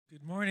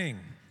Good morning.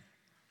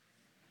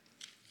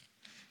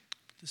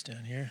 Put this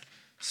down here.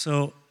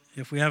 So,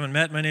 if we haven't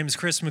met, my name is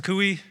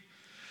McCooeye.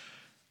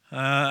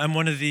 I'm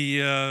one of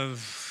the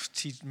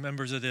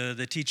members of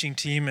the teaching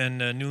team,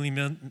 and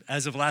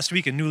as of last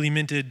week, a newly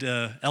minted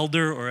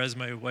elder, or as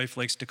my wife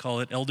likes to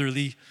call it,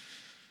 elderly.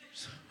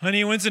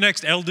 Honey, when's the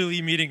next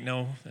elderly meeting?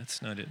 No,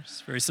 that's not it.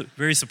 It's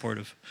very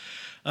supportive.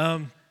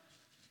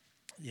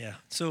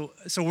 So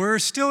we're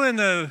still in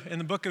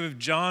the book of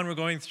John. We're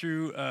going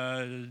through,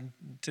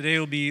 today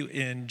will be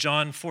in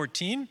John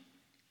 14.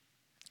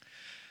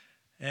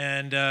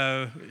 And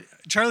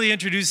Charlie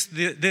introduced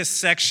this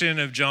section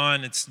of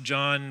John. It's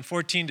John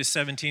 14 to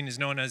 17 is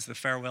known as the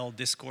farewell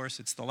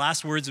discourse. It's the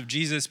last words of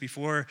Jesus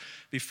before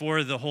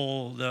the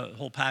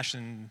whole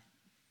passion,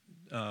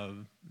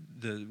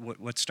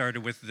 what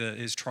started with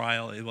his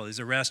trial, his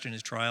arrest and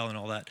his trial and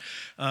all that.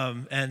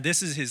 And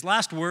this is his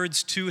last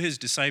words to his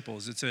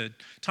disciples. It's a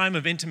time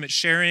of intimate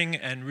sharing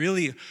and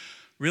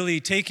really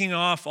taking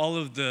off all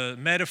of the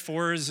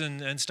metaphors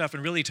and stuff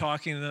and really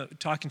talking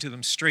to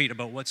them straight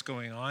about what's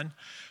going on.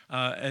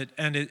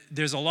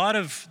 There's a lot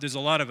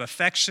of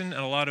affection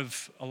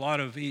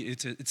and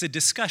it's a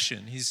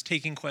discussion. He's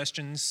taking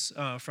questions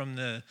from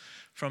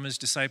his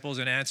disciples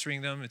and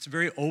answering them. It's a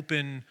very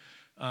open,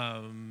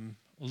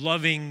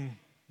 loving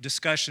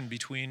discussion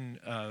between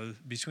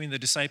the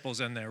disciples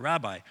and their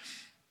rabbi.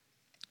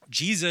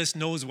 Jesus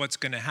knows what's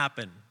going to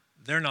happen.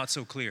 They're not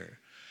so clear.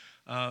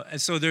 And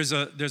so there's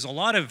a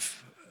lot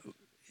of,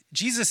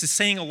 Jesus is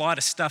saying a lot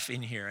of stuff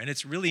in here, and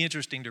it's really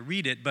interesting to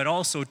read it, but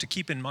also to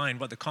keep in mind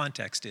what the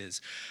context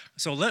is.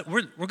 So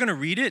we're going to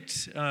read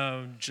it,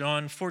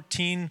 John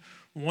 14,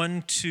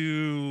 1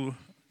 to,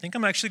 I think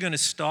I'm actually going to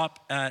stop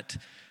at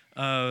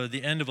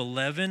the end of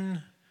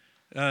 11.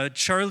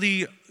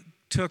 Charlie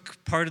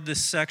took part of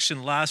this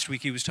section last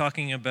week. He was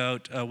talking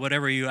about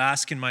whatever you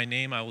ask in my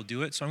name, I will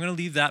do it. So I'm going to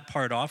leave that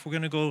part off. We're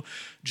going to go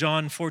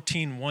John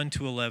 14, 1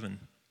 to 11.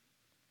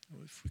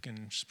 If we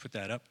can just put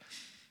that up.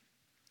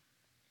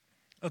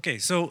 Okay,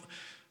 so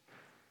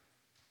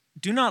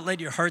do not let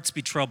your hearts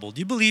be troubled.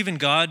 You believe in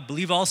God,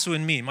 believe also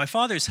in me. My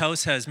Father's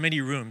house has many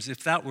rooms.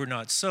 If that were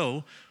not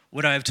so,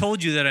 would I have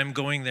told you that I'm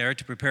going there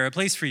to prepare a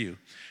place for you?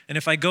 And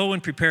if I go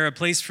and prepare a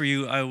place for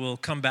you, I will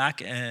come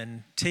back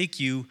and take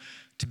you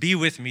to be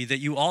with me, that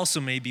you also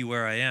may be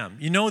where I am.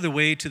 You know the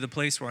way to the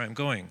place where I'm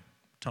going.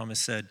 Thomas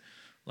said,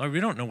 Lord, we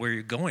don't know where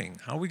you're going.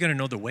 How are we going to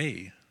know the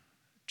way?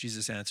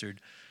 Jesus answered,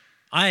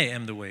 I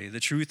am the way, the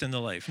truth, and the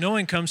life. No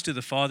one comes to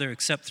the Father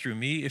except through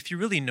me. If you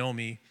really know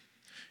me,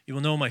 you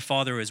will know my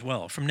Father as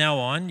well. From now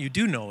on, you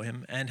do know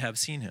him and have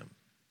seen him.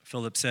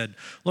 Philip said,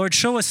 Lord,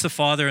 show us the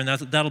Father, and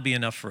that'll be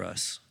enough for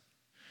us.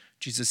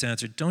 Jesus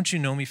answered, don't you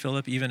know me,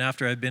 Philip, even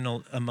after I've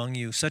been among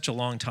you such a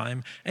long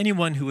time?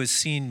 Anyone who has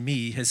seen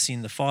me has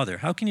seen the Father.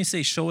 How can you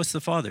say, show us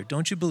the Father?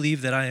 Don't you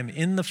believe that I am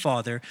in the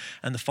Father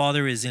and the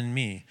Father is in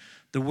me?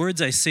 The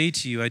words I say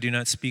to you, I do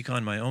not speak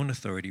on my own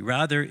authority.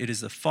 Rather, it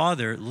is the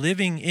Father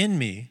living in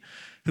me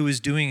who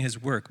is doing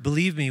his work.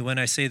 Believe me when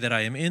I say that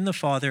I am in the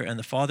Father and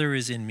the Father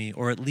is in me,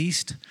 or at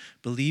least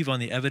believe on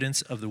the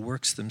evidence of the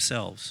works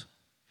themselves.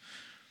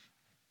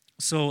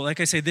 So, like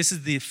I say, this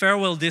is the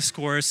farewell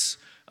discourse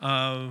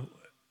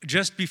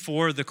just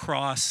before the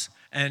cross,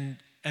 and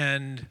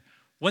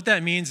what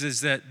that means is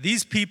that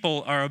these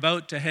people are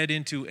about to head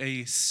into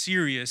a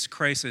serious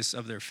crisis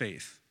of their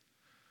faith,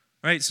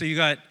 right? So you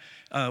got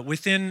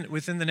within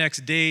the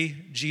next day,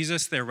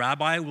 Jesus, their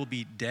rabbi, will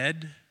be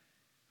dead.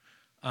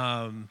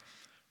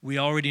 We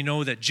already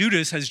know that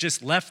Judas has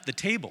just left the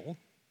table.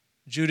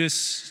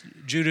 Judas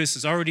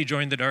has already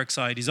joined the dark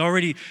side. He's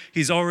already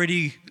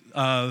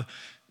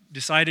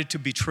decided to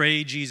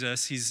betray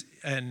Jesus.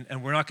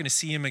 And we're not going to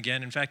see him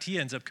again. In fact, he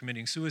ends up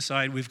committing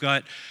suicide. We've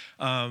got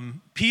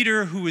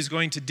Peter, who is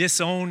going to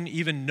disown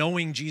even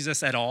knowing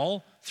Jesus at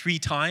all 3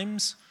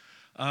 times.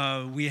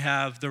 We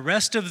have the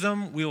rest of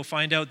them. We will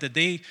find out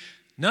that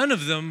none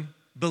of them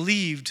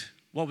believed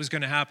what was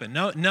going to happen.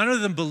 None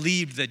of them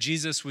believed that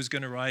Jesus was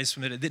going to rise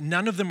from the dead.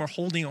 None of them are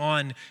holding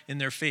on in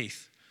their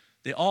faith.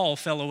 They all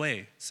fell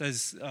away. It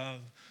says,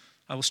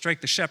 I will strike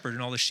the shepherd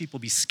and all the sheep will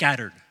be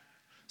scattered.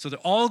 So they're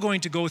all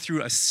going to go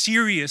through a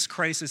serious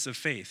crisis of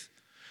faith.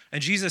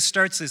 And Jesus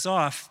starts this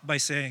off by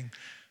saying,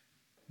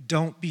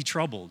 don't be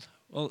troubled.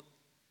 Well,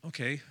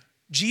 okay.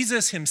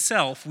 Jesus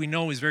himself, we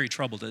know, is very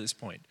troubled at this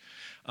point.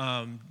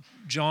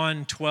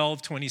 John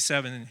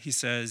 12:27, he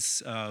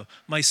says,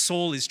 my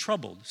soul is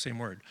troubled. Same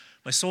word.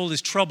 My soul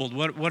is troubled.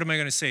 What am I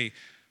going to say?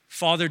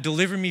 Father,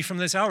 deliver me from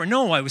this hour.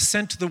 No, I was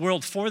sent to the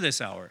world for this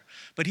hour.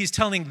 But he's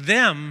telling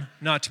them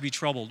not to be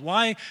troubled.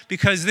 Why?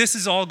 Because this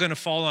is all going to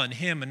fall on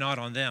him and not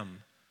on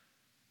them.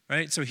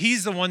 Right? So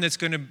he's the one that's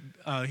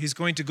he's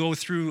going to go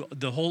through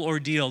the whole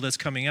ordeal that's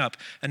coming up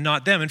and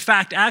not them. In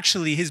fact,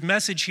 actually, his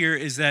message here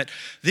is that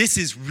this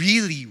is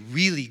really,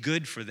 really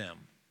good for them.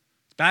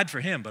 It's bad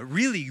for him, but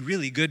really,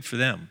 really good for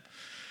them.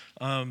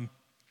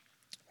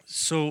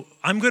 So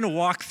I'm going to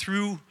walk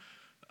through,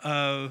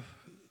 well,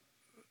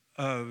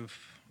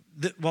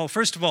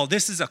 first of all,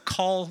 this is a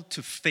call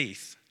to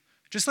faith.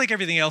 Just like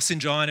everything else in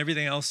John,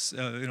 everything else,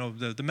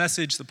 the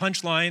message, the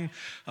punchline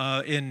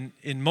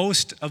in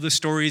most of the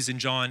stories in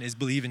John is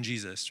believe in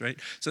Jesus, right?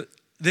 So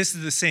this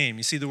is the same.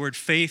 You see the word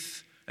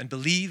faith and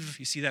believe.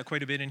 You see that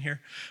quite a bit in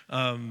here.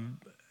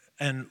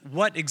 And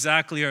what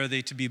exactly are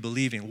they to be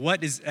believing?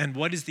 What is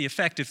the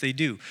effect if they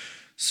do?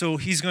 So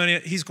he's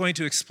going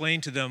to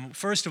explain to them,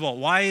 first of all,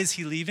 why is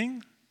he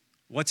leaving?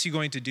 What's he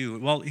going to do?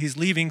 Well, he's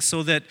leaving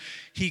so that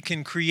he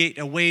can create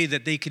a way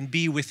that they can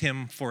be with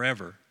him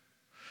forever.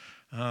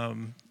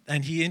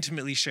 And he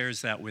intimately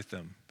shares that with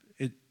them.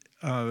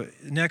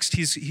 Next,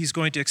 he's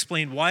going to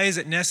explain why is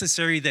it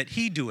necessary that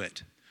he do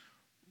it?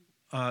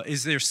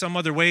 Is there some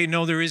other way?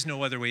 No, there is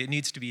no other way. It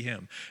needs to be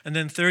him. And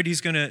then third, he's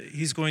going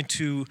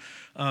to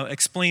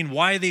explain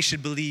why they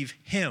should believe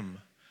him,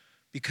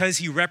 because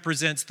he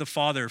represents the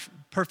Father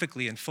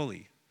perfectly and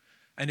fully.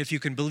 And if you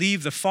can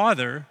believe the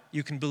Father,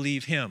 you can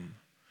believe him.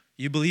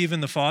 You believe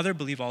in the Father,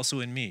 believe also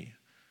in me.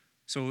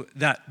 So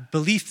that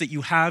belief that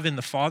you have in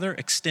the Father,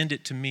 extend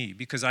it to me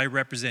because I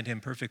represent him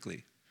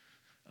perfectly.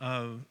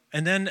 And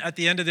then at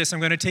the end of this, I'm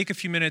going to take a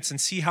few minutes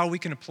and see how we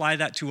can apply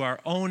that to our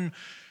own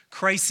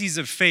crises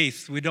of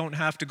faith. We don't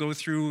have to go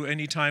through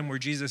any time where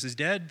Jesus is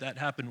dead. That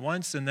happened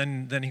once, and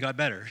then he got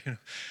better.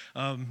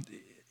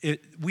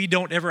 We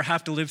don't ever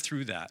have to live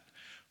through that.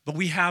 But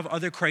we have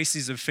other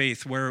crises of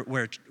faith where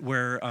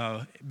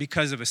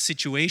because of a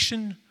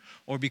situation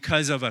or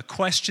because of a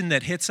question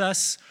that hits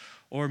us,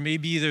 or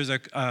maybe there's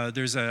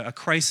a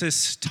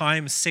crisis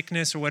time,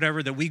 sickness or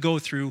whatever that we go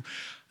through.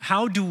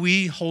 How do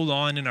we hold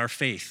on in our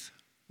faith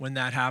when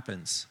that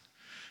happens?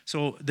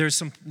 So there's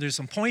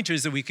some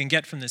pointers that we can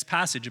get from this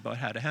passage about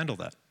how to handle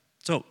that.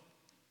 So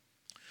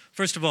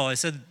first of all, I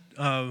said,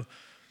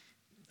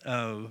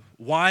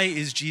 why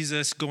is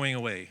Jesus going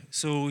away?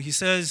 So he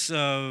says,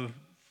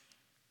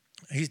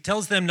 he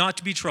tells them not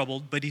to be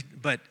troubled,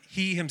 but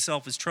he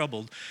himself is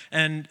troubled,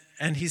 and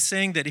he's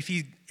saying that if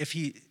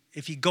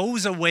he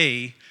goes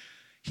away,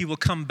 he will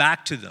come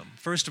back to them.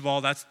 First of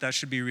all, that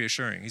should be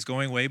reassuring. He's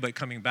going away, but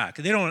coming back.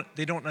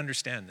 They don't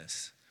understand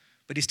this,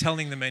 but he's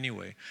telling them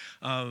anyway.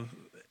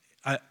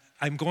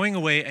 I'm going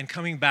away and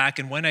coming back,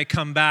 and when I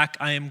come back,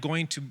 I am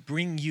going to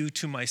bring you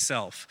to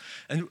myself.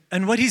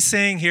 And what he's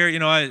saying here,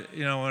 when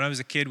I was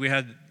a kid,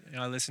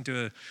 I listened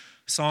to a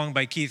song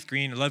by Keith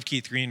Green. I love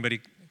Keith Green, but he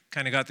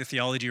kind of got the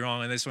theology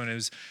wrong on this one.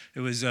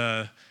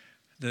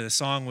 The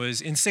song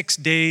was, in 6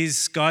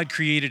 days, God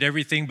created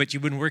everything, but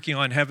you've been working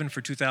on heaven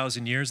for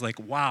 2,000 years. Like,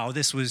 wow,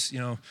 this was,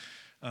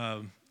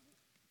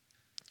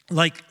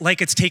 like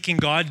it's taking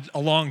God a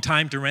long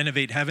time to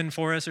renovate heaven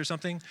for us or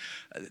something.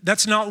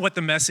 That's not what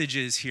the message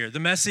is here. The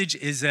message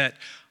is that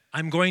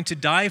I'm going to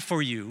die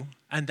for you,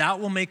 and that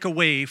will make a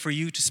way for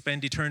you to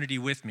spend eternity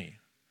with me.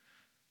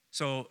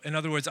 So, in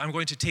other words, I'm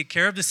going to take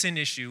care of the sin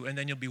issue, and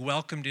then you'll be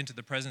welcomed into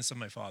the presence of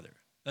my Father.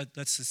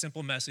 That's the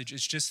simple message.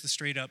 It's just the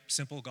straight up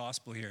simple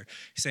gospel here.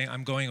 He's saying,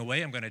 I'm going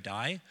away, I'm going to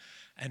die,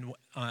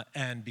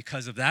 and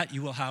because of that,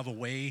 you will have a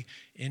way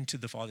into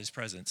the Father's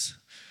presence.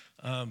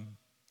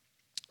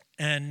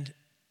 And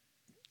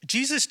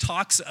Jesus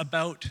talks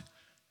about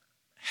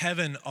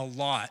heaven a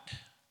lot,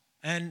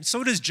 and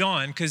so does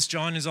John, because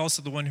John is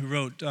also the one who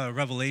wrote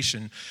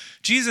Revelation.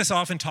 Jesus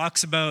often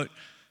talks about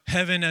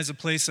heaven as a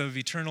place of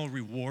eternal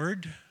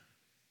reward.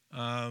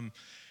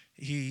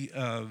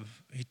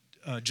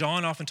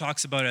 John often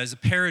talks about it as a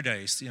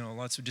paradise,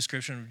 lots of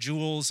description of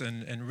jewels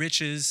and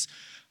riches.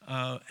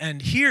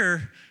 And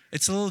here,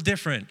 it's a little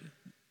different.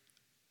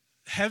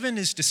 Heaven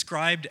is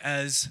described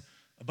as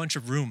a bunch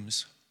of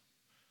rooms.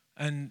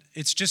 And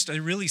it's just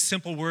a really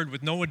simple word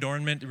with no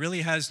adornment. It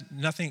really has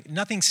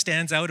nothing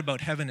stands out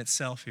about heaven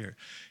itself here.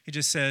 He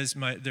just says,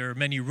 there are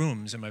many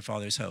rooms in my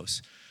Father's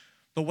house.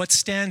 But what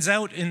stands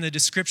out in the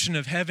description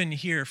of heaven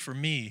here for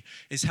me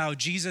is how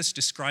Jesus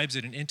describes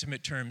it in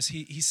intimate terms.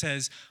 He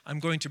says, I'm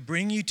going to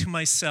bring you to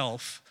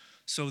myself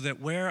so that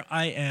where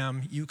I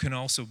am, you can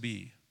also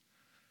be.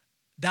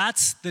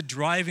 That's the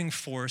driving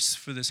force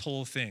for this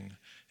whole thing.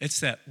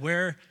 It's that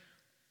where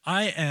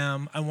I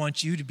am, I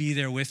want you to be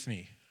there with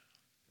me.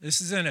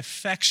 This is an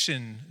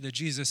affection that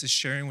Jesus is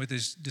sharing with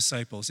his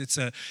disciples. It's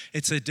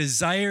a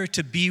desire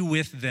to be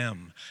with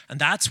them. And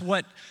that's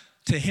what,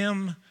 to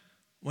him,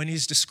 when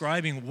he's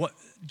describing what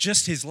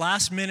just his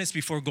last minutes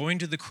before going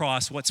to the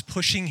cross, what's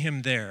pushing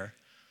him there,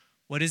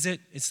 what is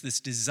it? It's this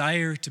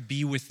desire to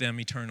be with them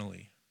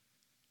eternally.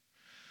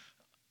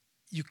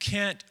 You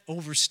can't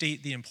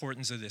overstate the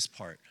importance of this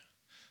part.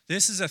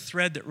 This is a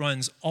thread that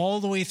runs all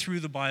the way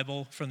through the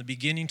Bible from the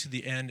beginning to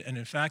the end, and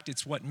in fact,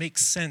 it's what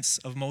makes sense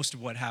of most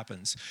of what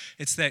happens.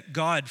 It's that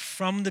God,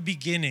 from the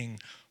beginning,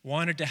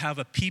 wanted to have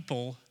a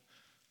people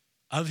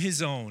of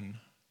his own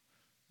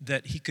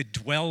that he could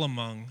dwell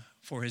among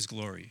for his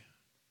glory.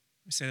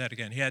 Let me say that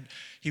again.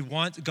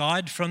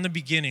 God from the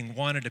beginning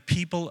wanted a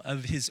people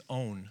of his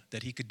own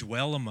that he could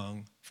dwell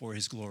among for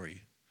his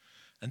glory.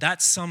 And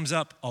that sums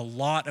up a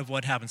lot of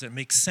what happens. It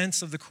makes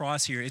sense of the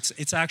cross here.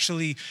 It's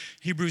actually,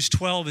 Hebrews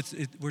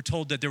 12, we're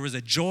told that there was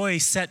a joy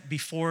set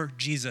before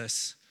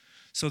Jesus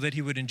so that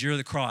he would endure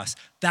the cross.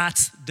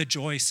 That's the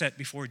joy set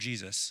before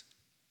Jesus.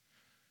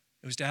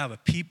 It was to have a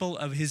people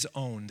of his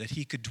own that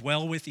he could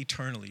dwell with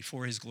eternally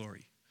for his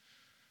glory.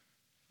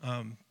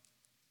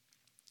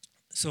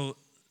 So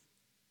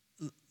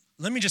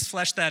let me just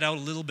flesh that out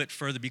a little bit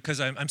further, because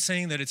I'm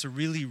saying that it's a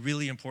really,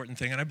 really important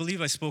thing. And I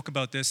believe I spoke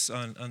about this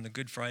on the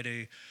Good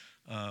Friday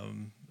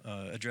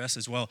address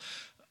as well.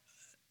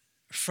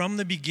 From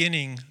the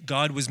beginning,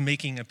 God was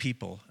making a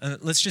people.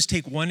 Let's just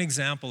take one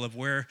example of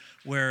where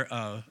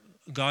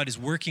God is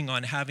working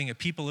on having a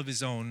people of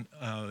his own.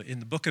 In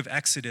the book of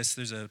Exodus,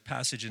 there's a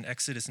passage in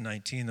Exodus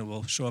 19 that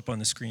will show up on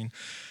the screen,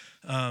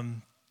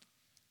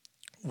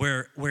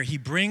 where he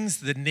brings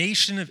the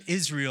nation of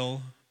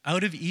Israel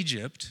out of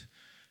Egypt,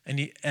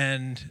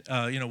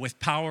 with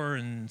power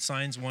and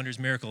signs, wonders,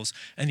 miracles,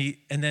 it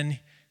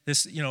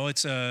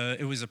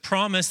was a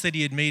promise that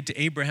he had made to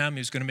Abraham. He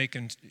was going to make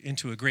him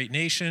into a great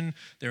nation.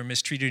 They were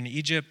mistreated in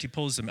Egypt. He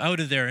pulls them out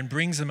of there and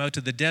brings them out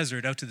to the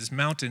desert, out to this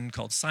mountain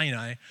called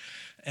Sinai,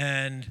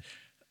 and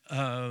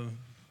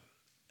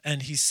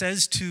he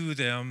says to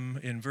them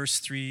in verse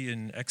 3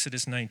 in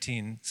Exodus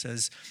 19,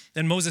 says,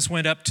 "Then Moses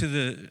went up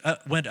to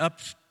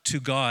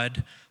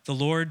God. The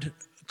Lord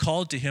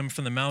called to him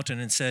from the mountain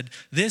and said,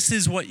 'This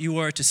is what you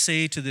are to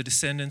say to the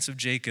descendants of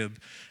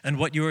Jacob, and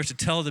what you are to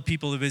tell the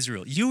people of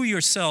Israel. You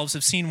yourselves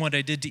have seen what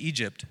I did to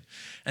Egypt,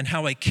 and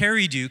how I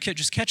carried you,'"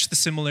 just catch the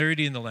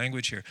similarity in the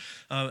language here,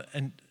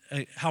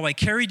 "how I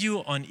carried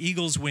you on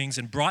eagle's wings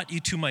and brought you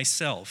to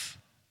myself.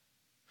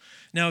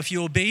 Now, if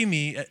you obey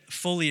me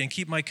fully and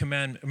keep my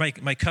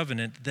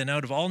covenant, then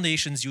out of all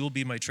nations you will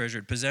be my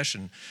treasured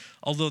possession.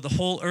 Although the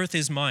whole earth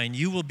is mine,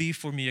 you will be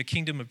for me a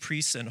kingdom of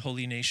priests and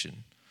holy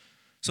nation."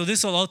 So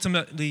this will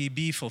ultimately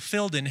be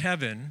fulfilled in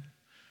heaven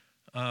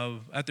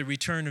at the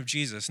return of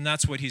Jesus. And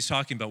that's what he's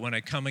talking about. When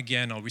I come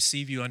again, I'll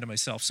receive you unto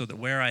myself, so that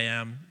where I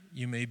am,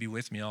 you may be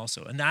with me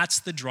also. And that's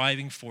the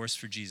driving force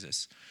for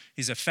Jesus.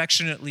 He's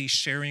affectionately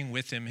sharing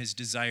with him his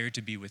desire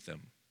to be with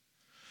them.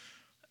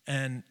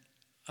 And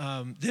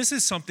this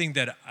is something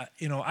that,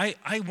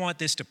 I want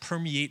this to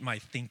permeate my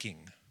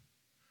thinking,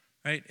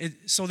 right?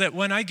 So that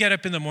when I get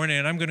up in the morning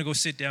and I'm going to go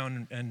sit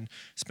down and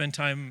spend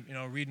time,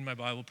 reading my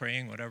Bible,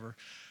 praying, whatever,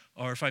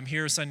 or if I'm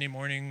here Sunday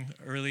morning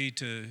early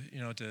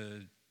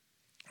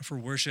for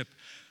worship,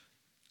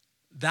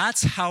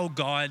 that's how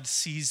God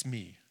sees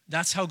me.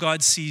 That's how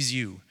God sees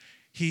you.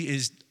 He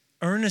is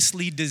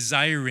earnestly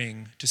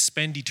desiring to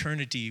spend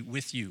eternity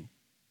with you.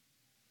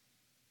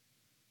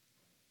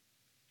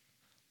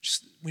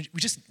 We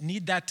just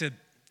need that to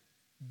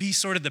be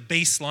sort of the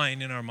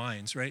baseline in our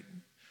minds, right?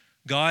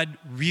 God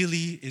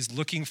really is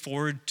looking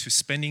forward to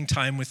spending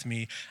time with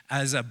me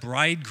as a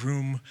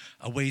bridegroom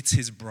awaits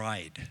his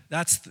bride.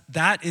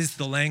 That is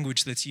the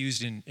language that's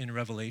used in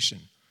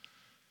Revelation.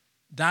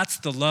 That's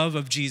the love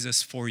of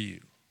Jesus for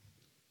you.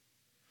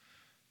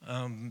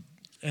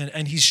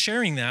 And he's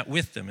sharing that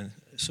with them. And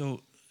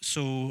so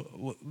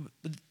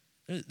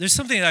there's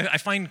something I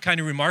find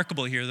kind of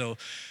remarkable here, though.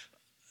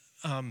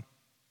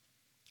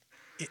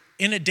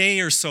 In a day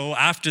or so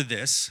after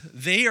this,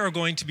 they are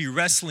going to be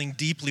wrestling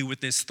deeply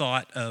with this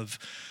thought of,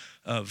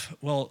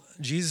 well,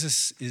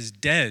 Jesus is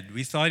dead.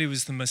 We thought he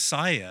was the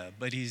Messiah,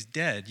 but he's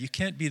dead. You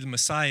can't be the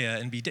Messiah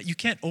and be dead. You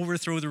can't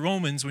overthrow the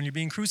Romans when you're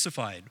being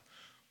crucified.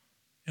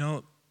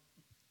 What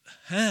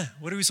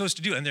are we supposed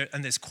to do?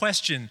 And this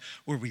question,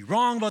 were we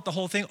wrong about the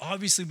whole thing?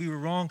 Obviously we were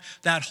wrong.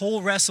 That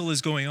whole wrestle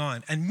is going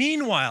on. And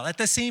meanwhile, at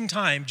the same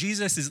time,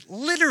 Jesus is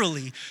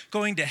literally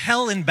going to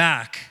hell and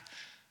back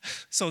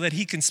so that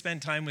he can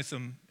spend time with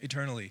them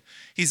eternally.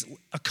 He's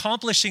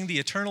accomplishing the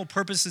eternal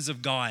purposes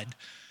of God.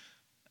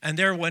 And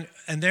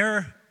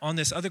they're on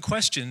this other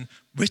question,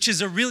 which is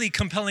a really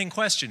compelling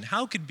question.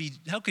 How could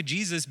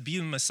Jesus be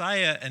the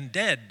Messiah and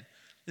dead?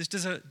 This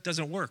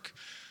doesn't work.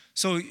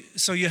 So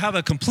you have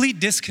a complete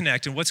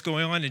disconnect in what's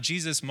going on in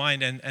Jesus'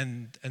 mind,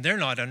 and they're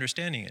not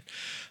understanding it.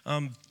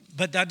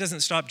 But that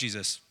doesn't stop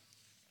Jesus.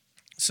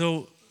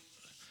 So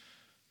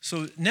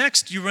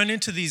next, you run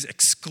into these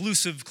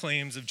exclusive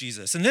claims of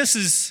Jesus. And this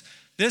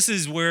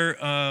is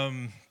where,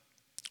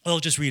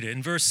 I'll just read it.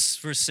 In verse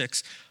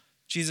 6,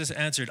 Jesus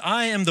answered,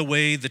 "I am the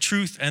way, the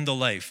truth, and the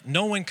life.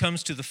 No one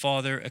comes to the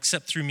Father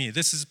except through me."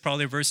 This is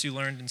probably a verse you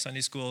learned in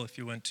Sunday school if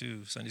you went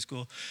to Sunday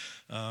school.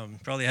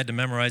 Probably had to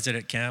memorize it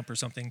at camp or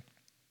something.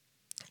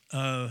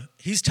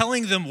 He's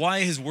telling them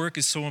why his work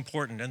is so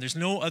important, and there's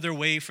no other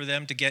way for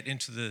them to get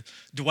into the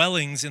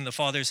dwellings in the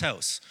Father's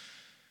house.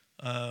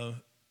 I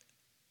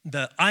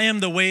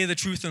am the way, the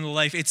truth, and the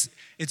life. It's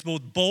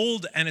both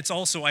bold and it's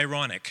also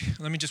ironic.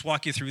 Let me just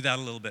walk you through that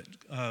a little bit.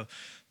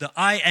 The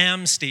I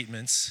am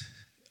statements,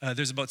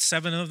 there's about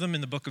 7 of them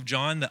in the book of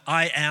John. The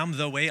I am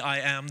the way, I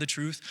am the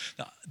truth.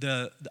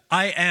 The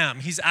I am,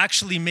 he's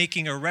actually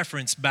making a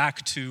reference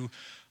back to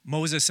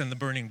Moses and the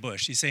burning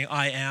bush. He's saying,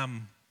 I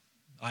am.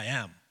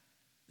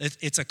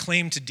 It's a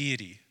claim to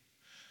deity.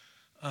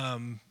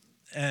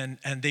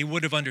 And they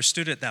would have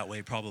understood it that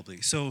way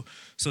probably. So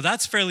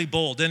that's fairly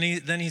bold. Then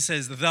he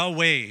says, the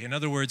way. In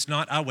other words,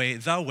 not a way,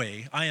 the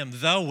way. I am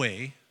the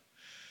way.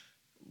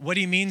 What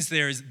he means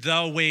there is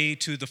the way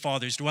to the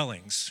Father's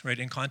dwellings, right?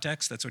 In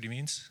context, that's what he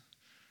means.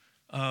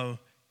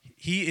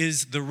 He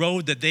is the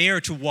road that they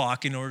are to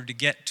walk in order to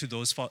get to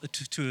those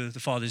to the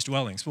Father's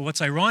dwellings. But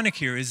what's ironic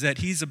here is that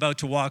he's about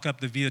to walk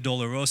up the Via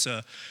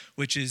Dolorosa,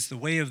 which is the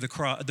way of the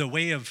cross, the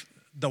way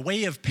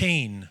of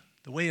pain,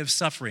 the way of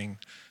suffering.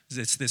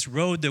 It's this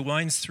road that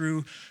winds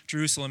through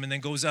Jerusalem and then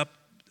goes up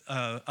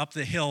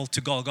the hill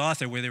to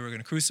Golgotha, where they were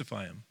going to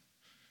crucify him.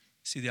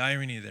 See the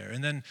irony there.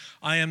 And then,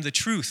 I am the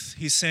truth.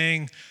 He's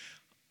saying,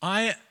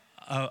 I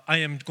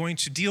am going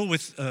to deal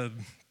with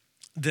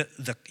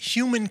the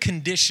human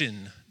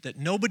condition that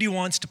nobody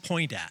wants to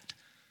point at,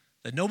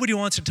 that nobody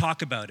wants to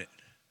talk about it.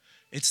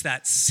 It's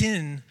that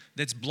sin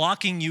that's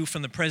blocking you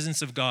from the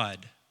presence of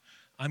God.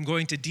 I'm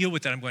going to deal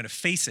with that. I'm going to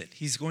face it.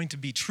 He's going to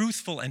be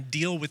truthful and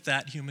deal with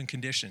that human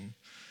condition.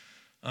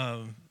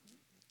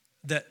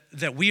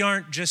 That we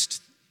aren't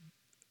just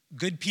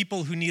good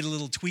people who need a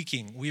little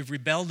tweaking. We've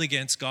rebelled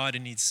against God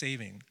and need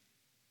saving.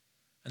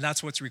 And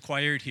that's what's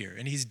required here.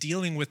 And he's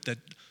dealing with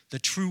the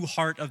true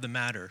heart of the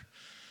matter.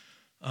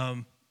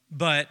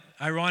 But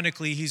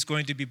ironically, he's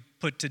going to be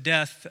put to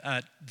death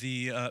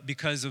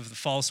because of the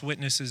false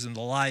witnesses and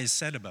the lies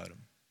said about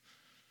him.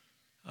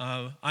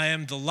 I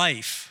am the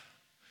life.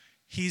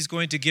 He's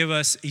going to give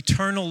us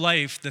eternal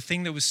life, the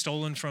thing that was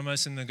stolen from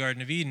us in the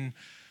Garden of Eden.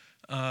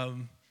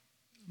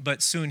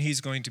 But soon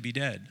he's going to be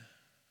dead.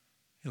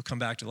 He'll come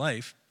back to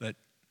life, but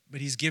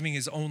he's giving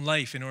his own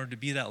life in order to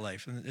be that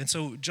life. And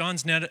so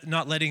John's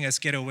not letting us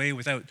get away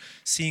without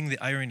seeing the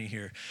irony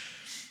here.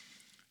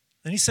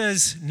 Then he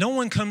says, no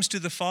one comes to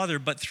the Father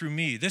but through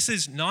me. This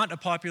is not a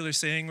popular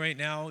saying right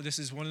now. This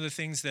is one of the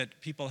things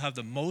that people have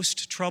the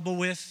most trouble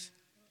with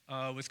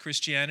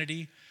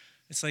Christianity.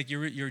 It's like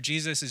your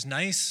Jesus is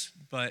nice,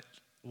 but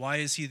why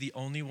is he the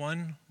only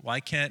one? Why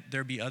can't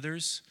there be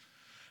others?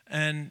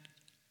 And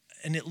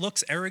it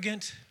looks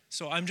arrogant.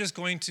 So I'm just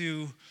going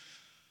to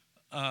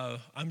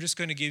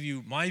give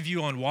you my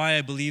view on why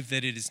I believe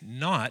that it is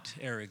not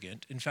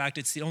arrogant. In fact,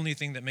 it's the only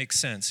thing that makes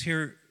sense.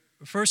 Here,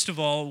 first of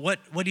all,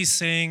 what he's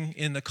saying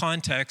in the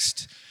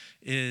context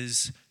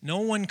is, no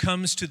one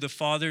comes to the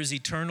Father's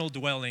eternal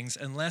dwellings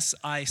unless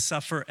I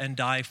suffer and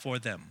die for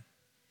them.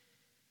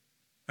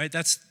 Right?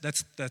 That's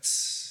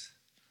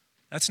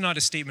not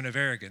a statement of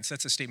arrogance.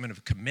 That's a statement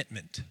of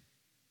commitment.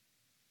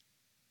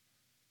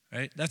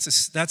 Right? That's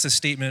a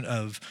statement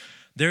of,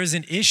 there is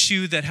an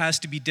issue that has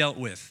to be dealt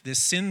with. This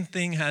sin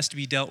thing has to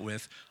be dealt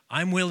with.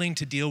 I'm willing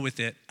to deal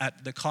with it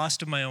at the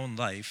cost of my own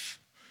life,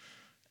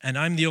 and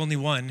I'm the only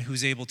one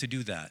who's able to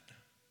do that.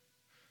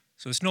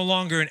 So it's no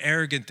longer an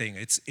arrogant thing.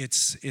 It's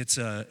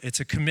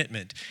a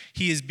commitment.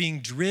 He is being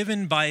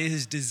driven by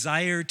his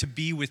desire to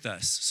be with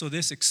us. So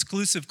this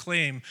exclusive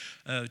claim,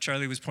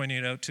 Charlie was pointing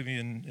it out to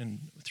me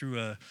through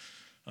a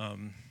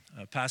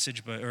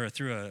passage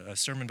through a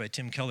sermon by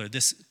Tim Keller.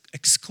 This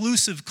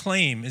exclusive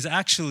claim is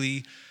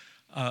actually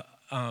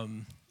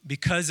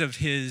because of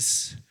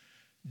his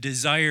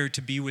desire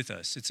to be with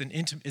us. It's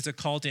a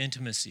call to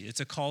intimacy. It's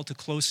a call to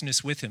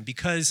closeness with him,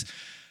 because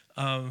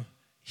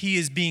he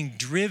is being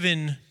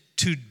driven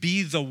to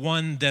be the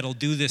one that'll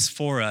do this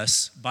for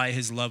us by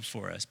his love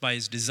for us, by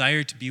his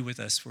desire to be with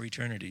us for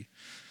eternity.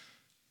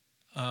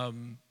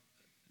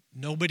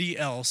 Nobody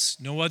else,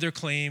 no other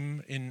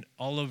claim in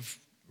all of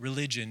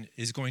religion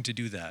is going to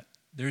do that.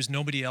 There's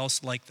nobody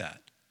else like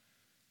that.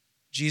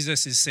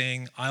 Jesus is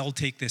saying, I'll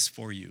take this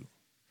for you.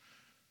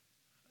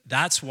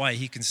 That's why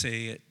he can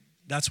say it.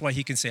 That's why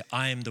he can say,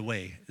 I am the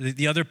way.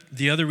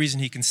 The other reason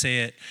he can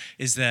say it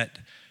is that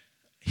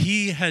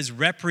he has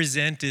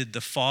represented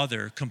the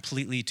Father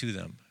completely to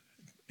them.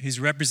 He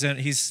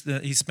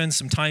spends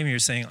some time here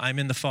saying, I'm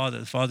in the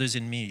Father's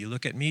in me. You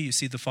look at me, you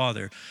see the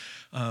Father.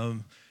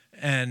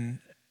 And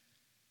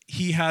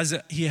he has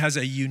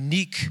a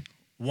unique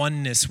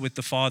oneness with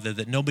the Father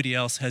that nobody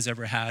else has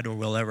ever had or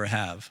will ever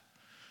have.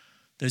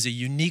 There's a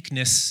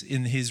uniqueness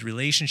in his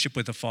relationship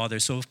with the Father.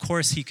 So of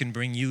course he can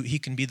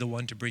be the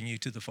one to bring you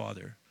to the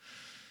Father.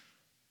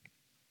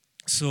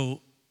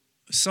 So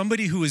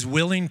somebody who is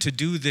willing to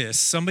do this,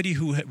 somebody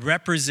who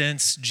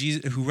represents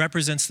Jesus, who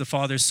represents the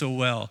Father so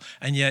well,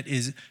 and yet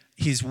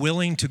he's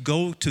willing to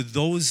go to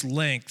those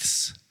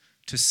lengths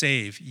to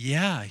save.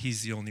 Yeah,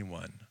 he's the only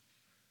one.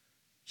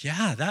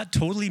 Yeah, that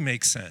totally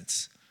makes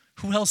sense.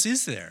 Who else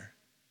is there?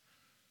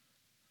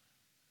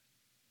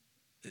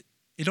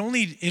 You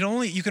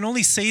can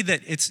only say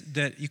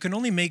that you can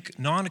only make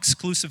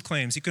non-exclusive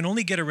claims. You can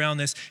only get around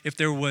this if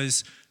there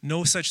was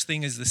no such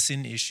thing as the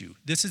sin issue.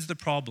 This is the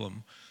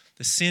problem.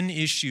 The sin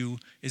issue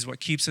is what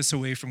keeps us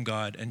away from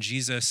God, and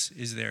Jesus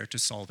is there to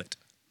solve it.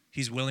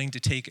 He's willing to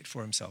take it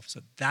for himself.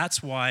 So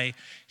that's why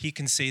he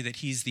can say that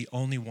he's the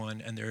only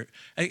one. And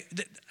I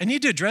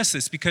need to address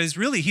this, because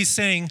really he's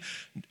saying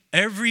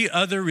every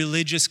other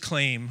religious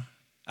claim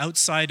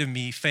outside of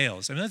me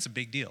fails. I mean, that's a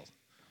big deal.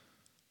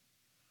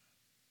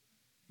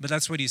 But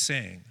that's what he's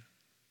saying.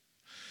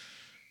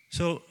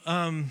 So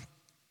I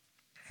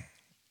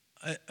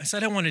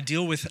said I want to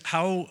deal with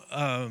how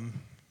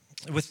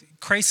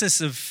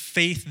crisis of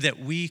faith that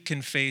we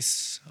can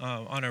face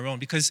on our own,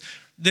 because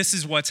this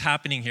is what's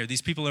happening here.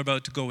 These people are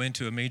about to go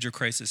into a major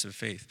crisis of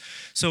faith.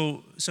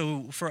 So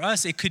for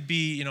us, it could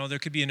be, there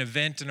could be an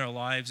event in our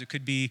lives. It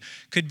could be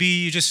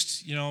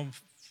just,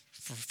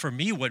 for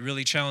me, what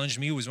really challenged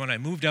me was when I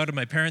moved out of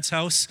my parents'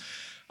 house,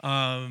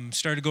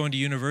 started going to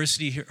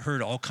university,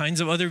 heard all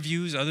kinds of other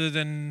views other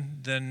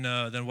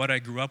than what I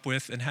grew up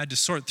with, and had to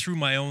sort through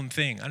my own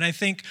thing. And I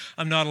think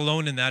I'm not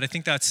alone in that. I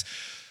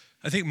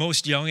think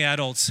most young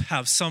adults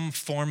have some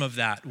form of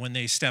that when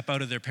they step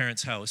out of their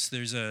parents' house.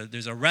 There's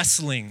a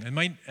wrestling.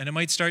 It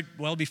might start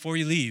well before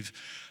you leave.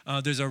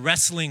 There's a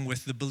wrestling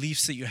with the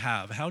beliefs that you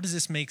have. How does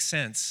this make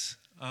sense?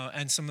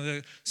 And some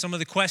of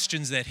the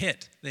questions that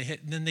hit, and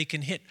then they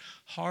can hit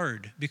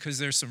hard because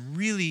there's some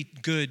really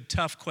good,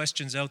 tough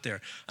questions out there.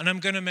 And I'm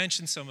going to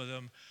mention some of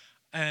them,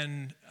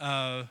 and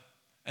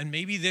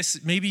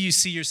maybe you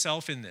see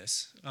yourself in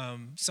this.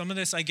 Some of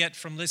this I get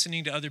from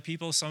listening to other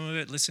people. Some of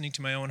it listening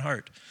to my own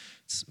heart.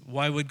 It's,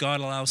 why would God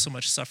allow so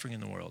much suffering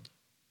in the world?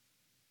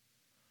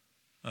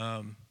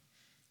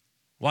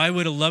 Why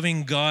would a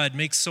loving God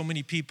make so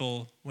many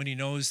people when he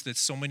knows that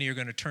so many are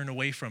going to turn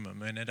away from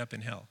him and end up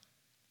in hell?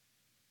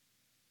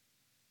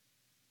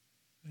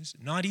 These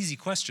are not easy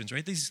questions,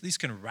 right? These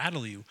can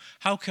rattle you.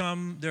 How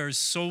come there are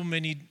so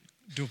many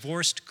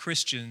divorced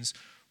Christians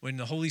when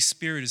the Holy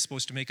Spirit is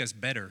supposed to make us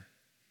better?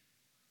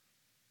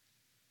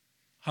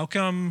 How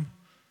come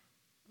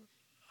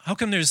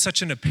there's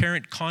such an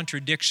apparent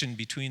contradiction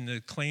between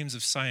the claims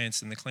of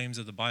science and the claims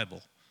of the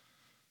Bible?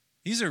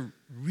 These are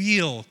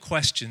real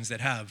questions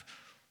that have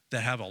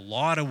a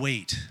lot of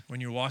weight when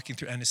you're walking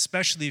through, and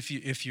especially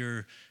if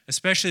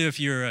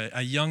you're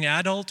a young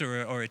adult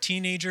or a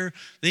teenager,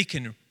 they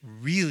can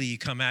really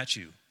come at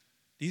you.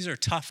 These are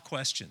tough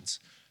questions,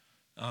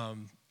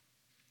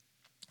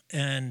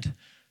 and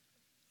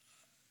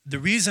the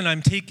reason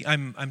I'm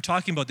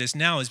talking about this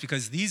now is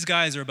because these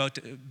guys are about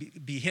to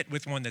be hit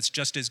with one that's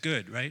just as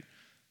good, right?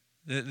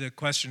 The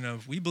question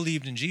of, we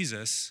believed in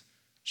Jesus.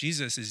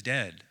 Jesus is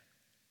dead.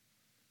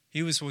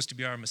 He was supposed to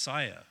be our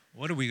Messiah.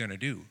 What are we going to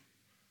do?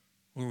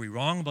 Were we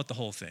wrong about the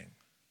whole thing?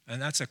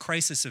 And that's a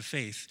crisis of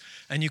faith.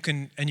 And you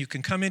can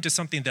come into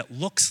something that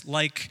looks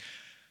like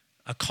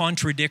a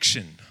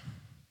contradiction.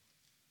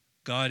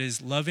 God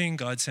is loving,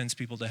 God sends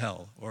people to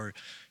hell. Or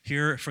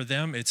here for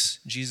them, it's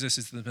Jesus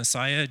is the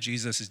Messiah,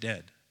 Jesus is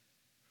dead.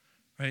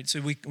 Right?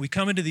 So we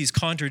come into these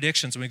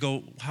contradictions and we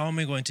go, how am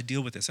I going to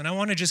deal with this? And I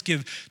want to just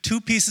give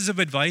two pieces of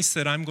advice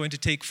that I'm going to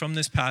take from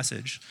this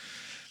passage.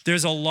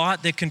 There's a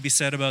lot that can be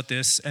said about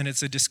this, and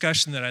it's a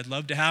discussion that I'd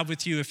love to have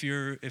with you if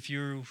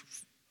you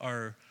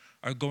are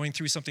going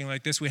through something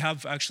like this. We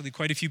have actually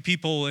quite a few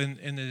people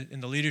in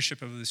the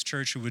leadership of this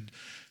church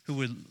who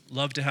would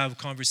love to have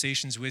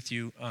conversations with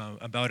you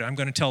about it. I'm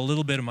going to tell a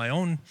little bit of my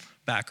own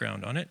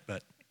background on it,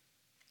 but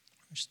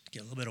just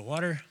get a little bit of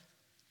water.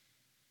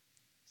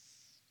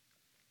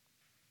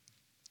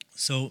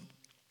 So,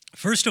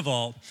 first of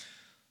all,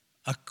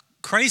 a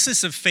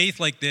crisis of faith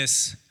like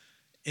this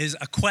is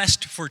a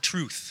quest for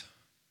truth,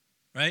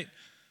 right?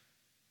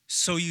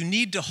 So you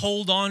need to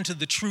hold on to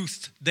the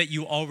truth that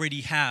you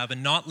already have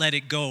and not let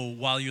it go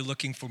while you're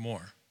looking for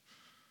more.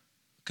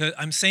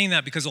 I'm saying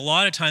that because a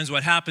lot of times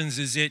what happens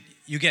is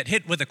you get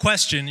hit with a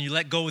question and you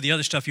let go of the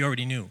other stuff you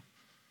already knew.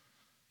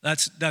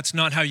 That's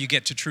not how you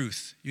get to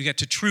truth. You get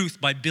to truth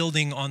by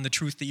building on the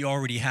truth that you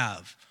already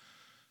have.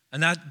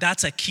 And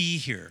that's a key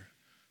here.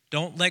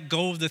 Don't let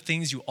go of the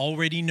things you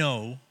already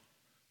know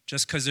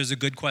just because there's a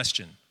good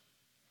question.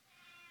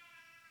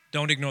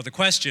 Don't ignore the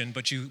question,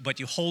 but you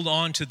hold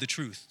on to the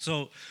truth.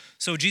 So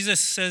Jesus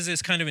says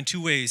this kind of in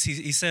two ways.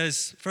 He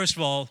says, first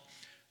of all,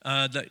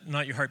 that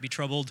not your heart be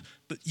troubled,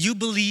 but you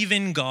believe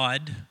in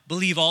God,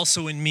 believe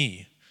also in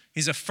me.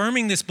 He's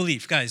affirming this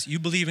belief. Guys, you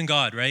believe in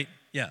God, right?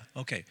 Yeah,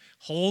 okay.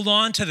 Hold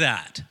on to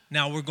that.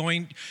 Now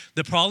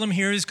the problem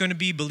here is going to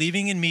be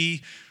believing in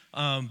me,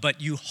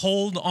 but you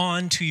hold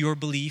on to your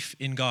belief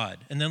in God.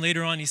 And then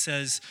later on he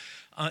says,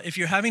 if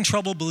you're having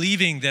trouble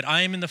believing that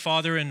I am in the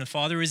Father and the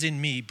Father is in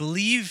me,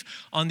 believe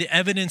on the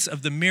evidence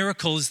of the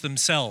miracles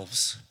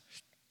themselves.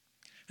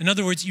 In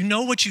other words, you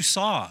know what you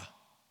saw.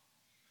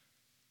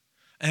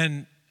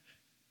 And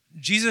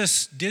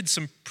Jesus did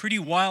some pretty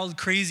wild,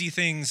 crazy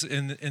things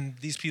in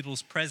these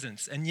people's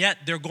presence, and yet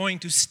they're going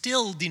to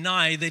still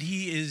deny that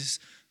he is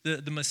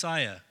the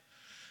Messiah.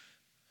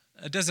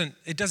 It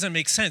doesn't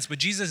make sense, but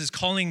Jesus is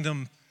calling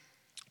them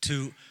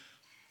to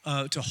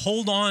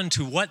hold on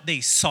to what they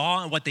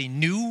saw and what they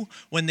knew.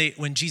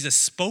 When Jesus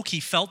spoke,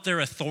 he felt their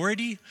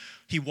authority.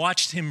 He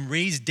watched him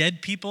raise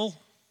dead people,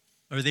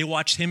 or they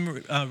watched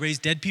him raise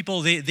dead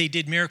people. They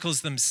did miracles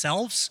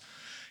themselves.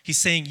 He's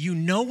saying, you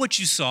know what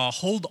you saw.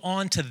 Hold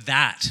on to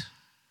that.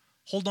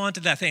 Hold on to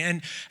that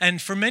thing.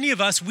 And for many of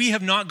us, we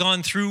have not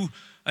gone through,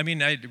 I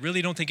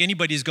really don't think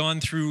anybody's gone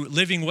through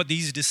living what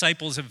these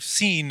disciples have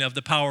seen of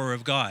the power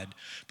of God.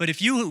 But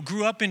if you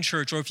grew up in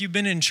church, or if you've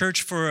been in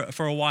church for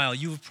a while,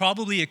 you've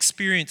probably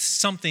experienced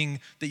something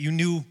that you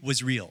knew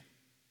was real.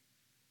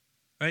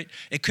 right?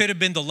 It could have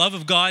been the love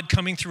of God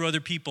coming through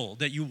other people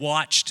that you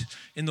watched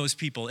in those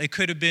people. It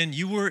could have been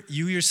you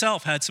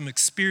yourself had some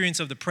experience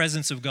of the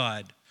presence of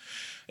God.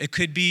 It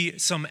could be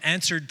some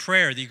answered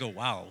prayer that you go,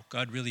 wow,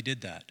 God really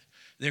did that.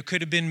 There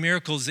could have been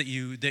miracles that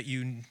you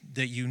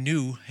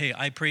knew, hey,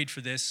 I prayed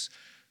for this,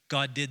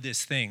 God did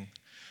this thing.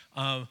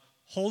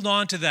 Hold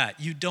on to that.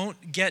 You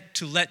don't get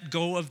to let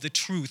go of the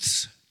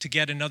truths to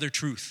get another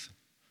truth.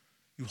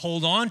 You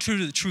hold on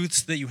to the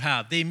truths that you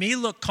have. They may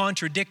look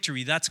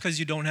contradictory. That's because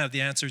you don't have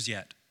the answers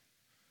yet.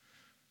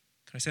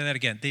 Can I say that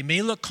again? They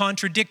may look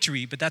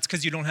contradictory, but that's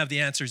because you don't have the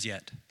answers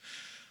yet.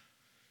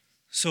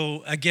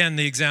 So again,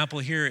 the example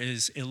here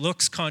is it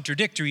looks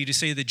contradictory to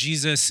say that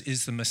Jesus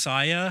is the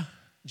Messiah,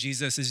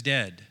 Jesus is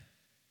dead.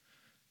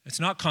 It's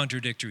not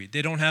contradictory.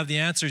 They don't have the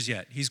answers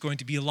yet. He's going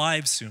to be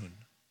alive soon.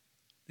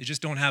 They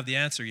just don't have the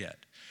answer yet.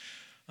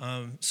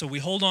 So we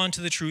hold on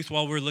to the truth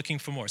while we're looking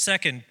for more.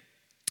 Second,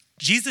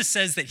 Jesus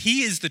says that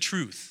he is the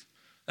truth.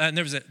 And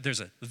there's a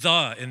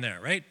the in there,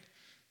 right?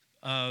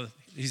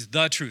 He's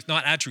the truth,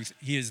 not a truth.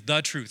 He is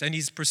the truth. And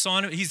he's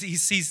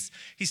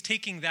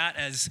taking that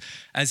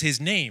as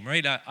his name,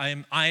 right?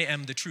 I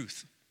am the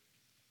truth.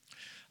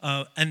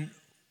 And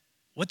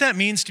what that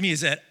means to me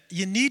is that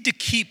you need to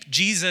keep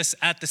Jesus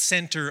at the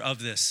center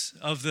of this,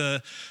 of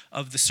the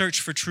search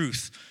for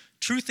truth.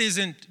 Truth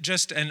isn't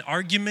just an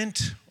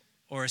argument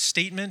or a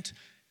statement.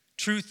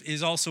 Truth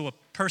is also a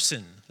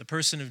person, the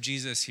person of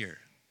Jesus here,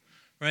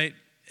 right?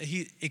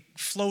 It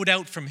flowed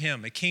out from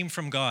him. It came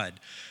from God.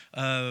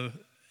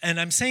 And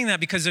I'm saying that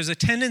because there's a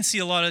tendency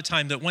a lot of the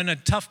time that when a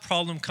tough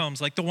problem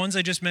comes, like the ones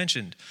I just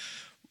mentioned,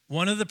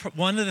 one of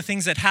the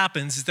things that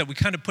happens is that we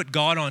kind of put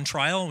God on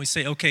trial and we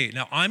say, okay,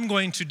 now I'm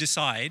going to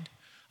decide,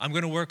 I'm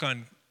going to work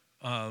on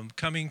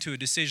coming to a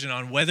decision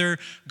on whether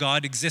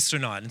God exists or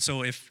not. And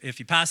so if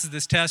he passes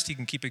this test, he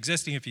can keep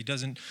existing. If he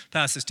doesn't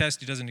pass this test,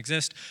 he doesn't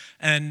exist.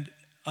 And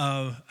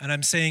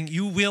I'm saying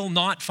you will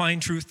not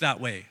find truth that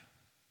way.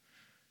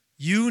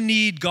 You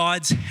need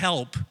God's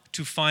help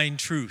to find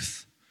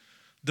truth.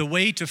 The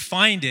way to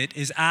find it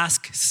is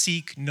ask,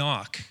 seek,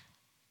 knock.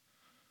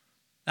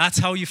 That's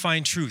how you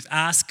find truth.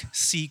 Ask,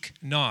 seek,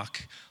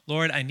 knock.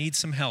 Lord, I need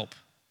some help.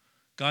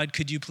 God,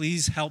 could you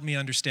please help me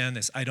understand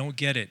this? I don't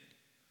get it.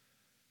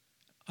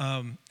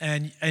 And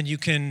you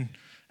can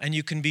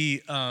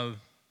be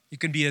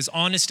as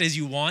honest as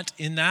you want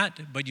in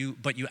that, but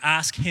you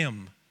ask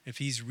him. If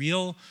he's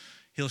real,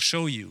 he'll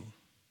show you.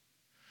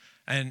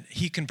 And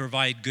he can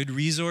provide good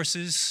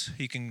resources.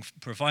 He can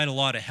provide a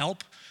lot of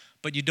help,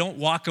 but you don't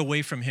walk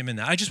away from him in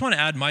that. I just want to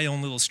add my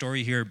own little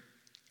story here.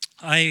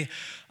 When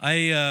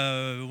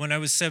I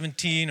was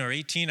 17 or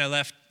 18, I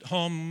left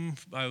home.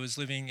 I was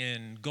living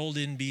in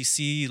Golden,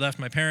 BC, left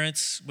my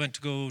parents, went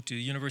to go to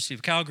the University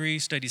of Calgary,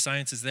 study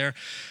sciences there.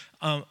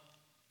 And,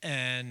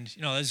 that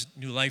was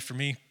new life for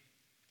me.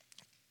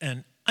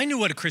 And I knew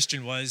what a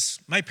Christian was.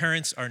 My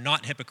parents are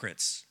not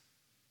hypocrites,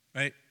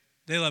 right?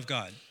 They love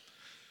God.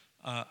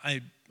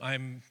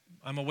 I'm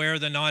aware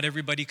that not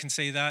everybody can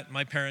say that.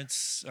 My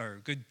parents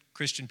are good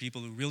Christian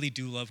people who really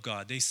do love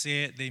God. They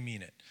say it, they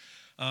mean it.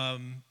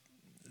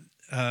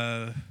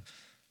 I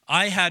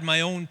had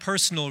my own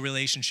personal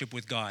relationship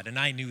with God, and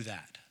I knew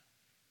that.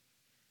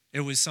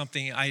 It was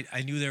something,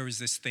 I knew there was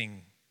this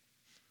thing.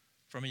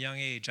 From a young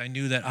age, I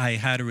knew that I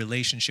had a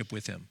relationship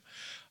with him.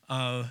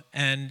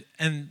 And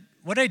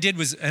what I did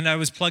was, and I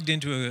was plugged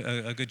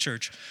into a good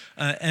church,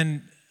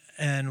 and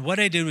what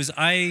I did was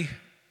I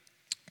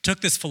took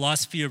this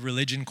philosophy of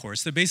religion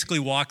course that basically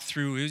walked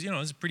through, it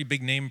was a pretty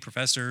big name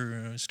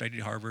professor, studied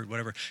at Harvard,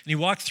 whatever, and he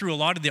walked through a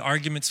lot of the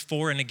arguments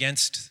for and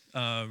against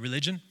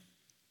religion.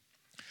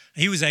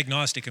 He was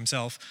agnostic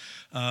himself,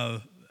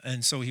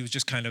 and so he was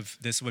just kind of,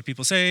 this is what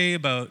people say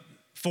about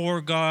for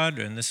God,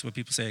 and this is what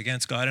people say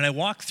against God. And I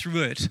walked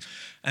through it,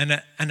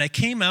 and I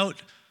came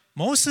out,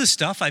 most of the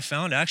stuff I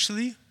found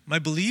actually, my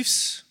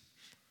beliefs,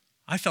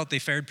 I felt they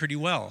fared pretty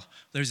well.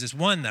 There's this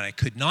one that I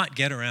could not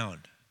get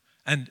around.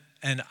 And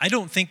I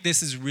don't think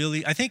this is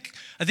really, I think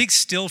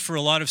still for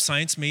a lot of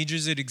science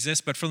majors it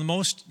exists, but for the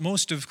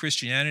most of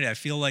Christianity, I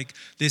feel like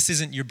this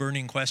isn't your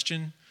burning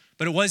question.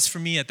 But it was for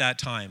me at that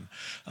time.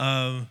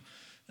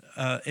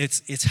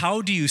 It's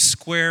how do you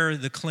square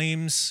the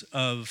claims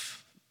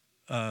of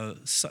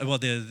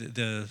what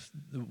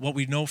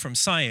we know from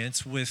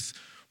science with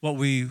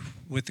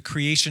the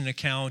creation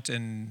account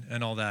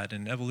and all that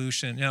and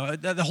evolution.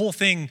 The whole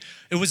thing,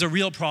 it was a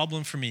real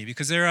problem for me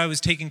because there I was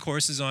taking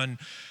courses on,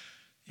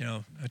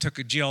 I took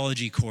a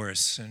geology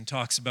course and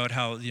talks about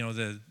how,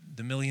 the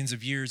millions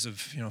of years of,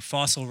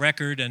 fossil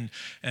record and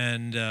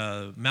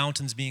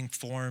mountains being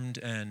formed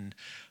and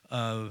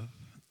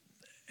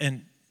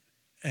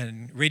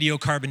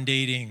radiocarbon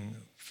dating.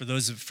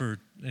 For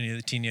any of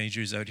the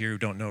teenagers out here who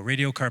don't know,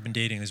 radiocarbon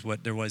dating is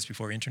what there was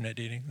before internet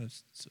dating.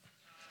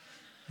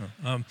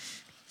 No,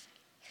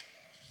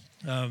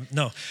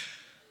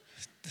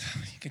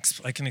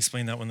 I can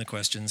explain that one in the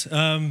questions.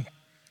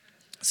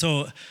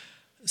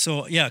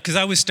 So yeah, because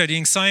I was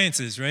studying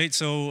sciences, right?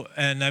 So,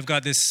 and I've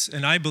got this,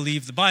 and I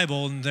believe the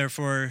Bible, and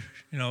therefore,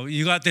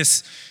 you got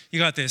this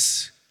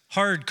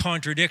hard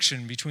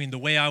contradiction between the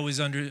way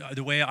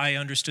I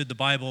understood the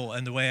Bible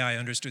and the way I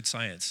understood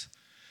science.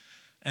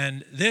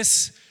 And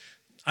this,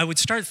 I would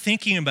start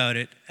thinking about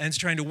it and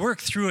trying to work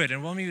through it.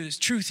 And well, maybe there's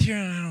truth here.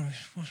 I don't know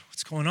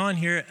what's going on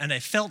here. And I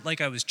felt like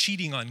I was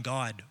cheating on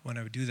God when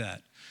I would do that.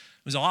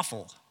 It was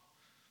awful.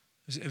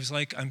 It was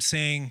like I'm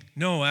saying,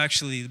 no,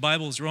 actually, the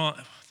Bible's wrong.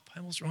 The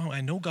Bible's wrong.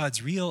 I know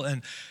God's real.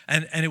 And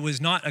it was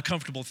not a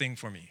comfortable thing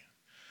for me.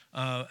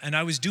 And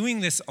I was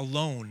doing this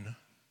alone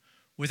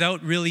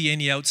without really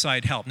any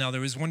outside help. Now,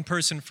 there was one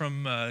person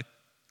from, it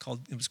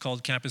was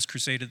called Campus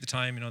Crusade at the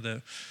time,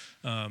 the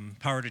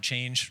Power to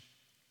Change,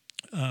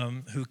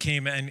 who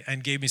came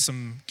and gave me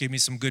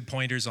some good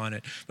pointers on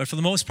it. But for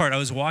the most part, I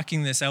was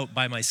walking this out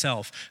by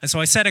myself. And so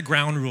I set a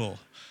ground rule.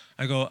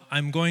 I go,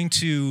 I'm going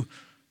to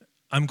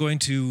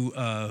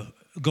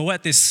go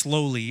at this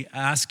slowly,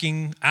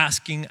 asking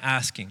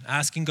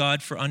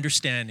God for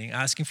understanding,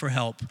 asking for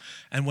help.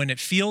 And when it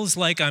feels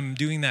like I'm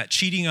doing that,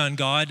 cheating on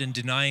God and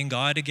denying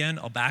God again,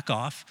 I'll back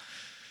off,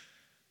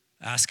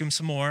 ask him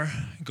some more,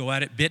 go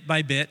at it bit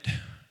by bit.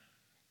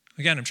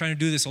 Again, I'm trying to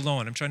do this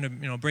alone. I'm trying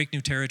to, break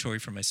new territory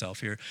for myself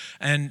here.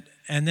 And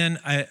then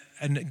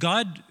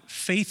God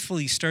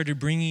faithfully started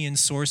bringing in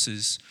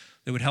sources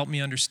that would help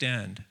me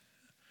understand.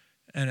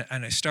 And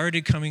I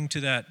started coming to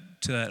that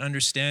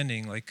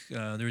understanding. Like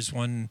there's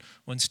one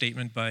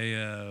statement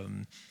by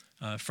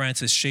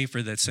Francis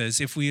Schaeffer that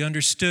says, if we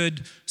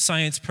understood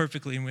science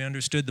perfectly and we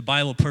understood the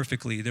Bible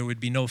perfectly, there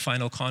would be no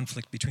final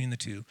conflict between the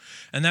two.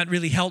 And that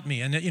really helped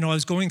me. And I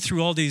was going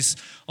through all these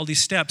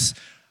steps,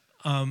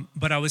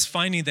 but I was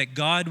finding that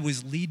God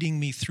was leading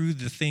me through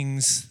the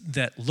things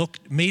that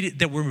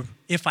were,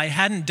 if I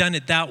hadn't done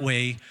it that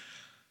way,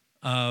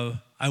 I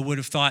would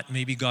have thought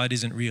maybe God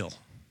isn't real.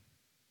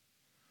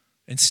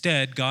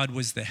 Instead, God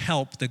was the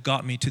help that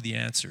got me to the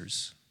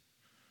answers.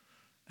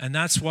 And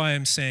that's why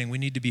I'm saying we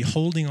need to be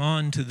holding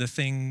on to the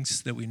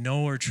things that we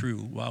know are true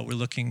while we're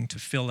looking to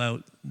fill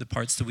out the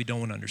parts that we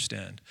don't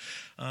understand.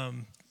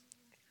 And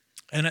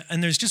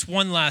there's just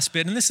one last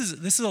bit, and this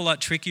is a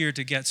lot trickier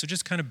to get, so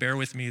just kind of bear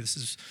with me.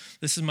 This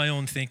is my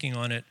own thinking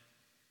on it.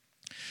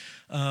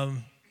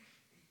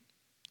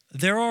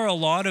 There are a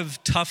lot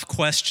of tough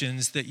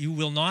questions that you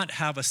will not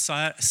have a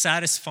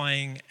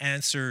satisfying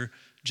answer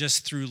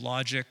just through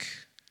logic,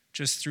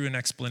 just through an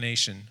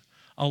explanation.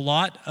 A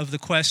lot of the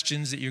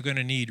questions that you're going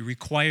to need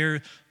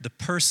require the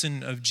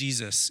person of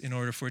Jesus in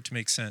order for it to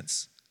make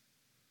sense.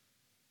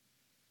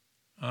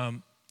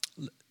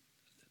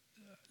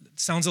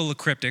 Sounds a little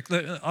cryptic.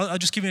 I'll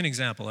just give you an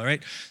example, all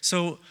right?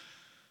 So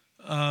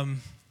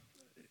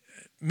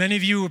many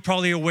of you are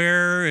probably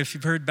aware, if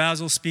you've heard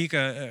Basil speak,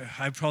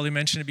 I've probably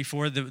mentioned it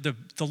before, the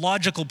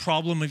logical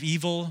problem of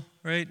evil,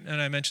 right?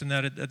 And I mentioned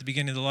that at the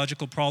beginning. The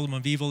logical problem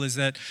of evil is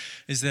that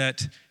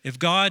if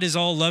God is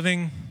all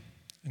loving,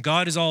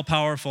 God is all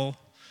powerful,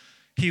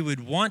 he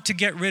would want to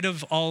get rid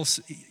of all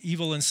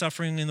evil and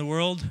suffering in the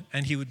world,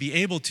 and he would be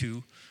able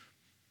to.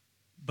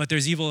 But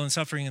there's evil and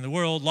suffering in the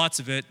world, lots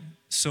of it,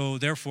 so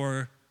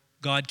therefore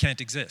God can't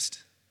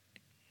exist.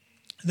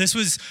 This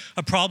was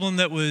a problem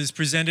that was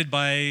presented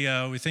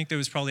by, we think there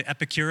was probably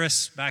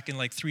Epicurus back in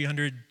like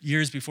 300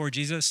 years before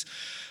Jesus.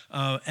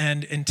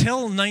 And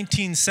until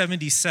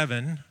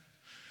 1977,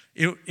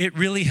 it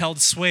really held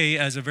sway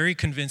as a very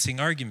convincing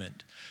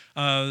argument.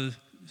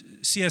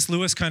 C.S.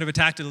 Lewis kind of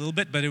attacked it a little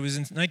bit, but it was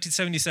in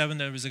 1977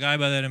 there was a guy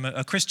by the name,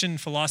 a Christian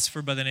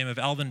philosopher by the name of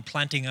Alvin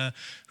Plantinga,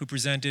 who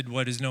presented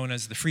what is known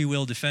as the free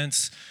will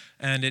defense,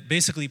 and it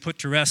basically put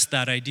to rest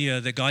that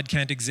idea that God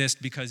can't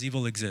exist because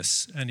evil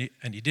exists. And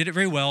he did it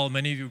very well.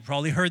 Many of you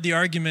probably heard the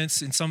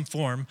arguments in some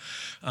form.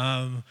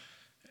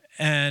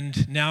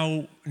 And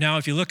now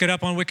if you look it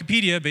up on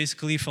Wikipedia,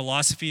 basically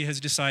philosophy has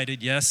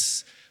decided,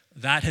 yes,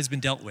 that has been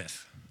dealt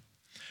with.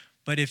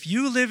 But if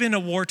you live in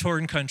a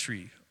war-torn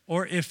country,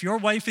 or if your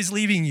wife is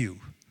leaving you,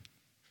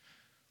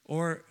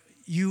 or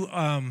you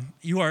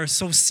are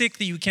so sick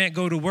that you can't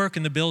go to work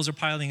and the bills are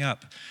piling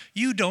up,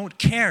 you don't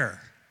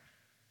care,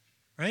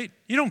 right?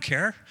 You don't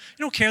care.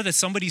 You don't care that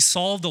somebody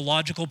solved a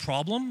logical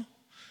problem.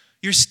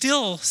 You're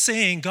still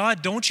saying,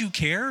 God, don't you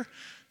care?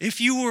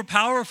 If you were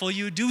powerful,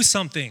 you would do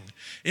something.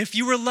 If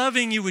you were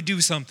loving, you would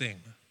do something.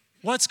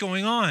 What's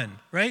going on,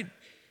 right?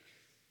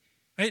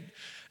 Right?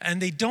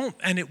 And they don't,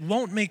 and it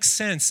won't make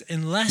sense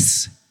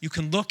unless you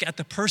can look at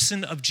the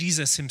person of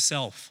Jesus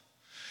himself.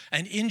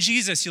 And in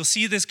Jesus, you'll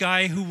see this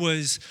guy who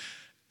was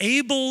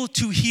able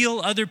to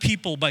heal other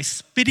people by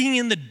spitting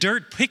in the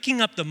dirt, picking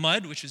up the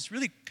mud, which is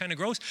really kind of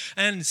gross,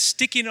 and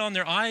sticking it on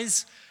their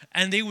eyes,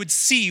 and they would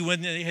see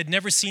when they had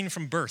never seen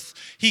from birth.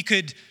 He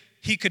could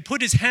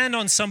put his hand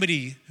on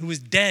somebody who was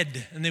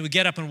dead, and they would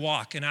get up and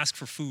walk and ask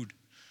for food.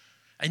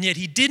 And yet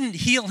he didn't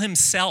heal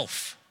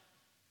himself.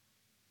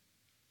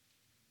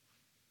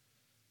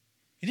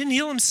 He didn't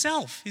heal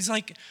himself. He's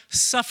like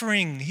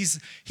suffering.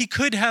 He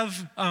could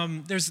have.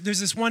 There's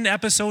this one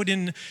episode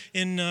in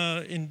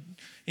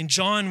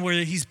John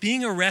where he's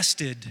being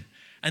arrested,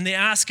 and they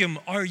ask him,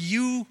 "Are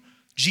you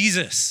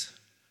Jesus?"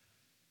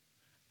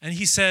 And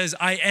he says,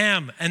 "I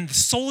am." And the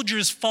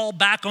soldiers fall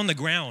back on the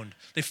ground.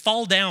 They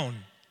fall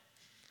down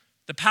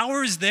The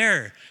power is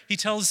there. He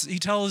tells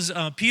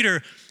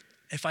Peter,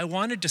 if I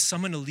wanted to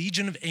summon a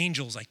legion of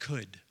angels, I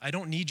could. I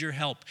don't need your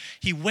help.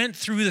 He went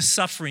through the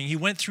suffering. He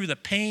went through the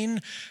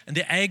pain and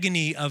the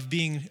agony of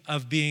being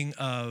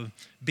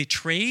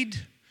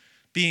betrayed,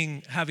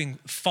 having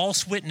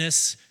false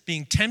witness,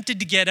 being tempted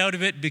to get out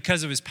of it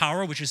because of his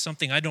power, which is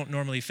something I don't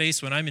normally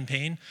face when I'm in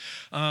pain.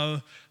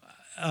 And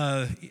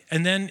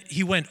then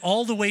he went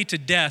all the way to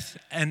death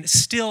and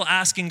still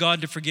asking God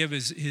to forgive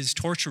his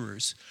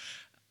torturers.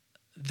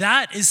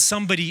 That is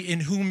somebody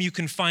in whom you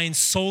can find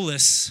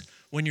solace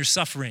when you're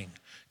suffering,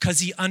 because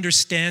he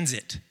understands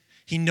it.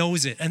 He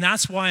knows it. And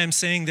that's why I'm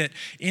saying that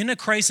in a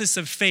crisis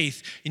of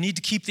faith, you need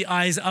to keep the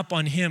eyes up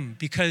on him,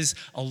 because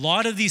a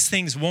lot of these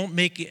things won't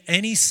make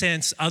any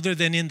sense other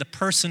than in the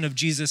person of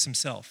Jesus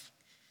himself.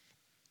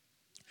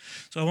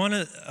 So I want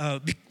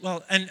to,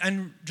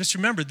 and just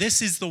remember,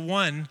 this is the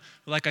one,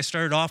 like I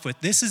started off with,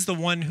 this is the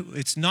one who,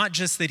 it's not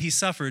just that he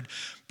suffered,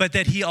 but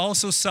that he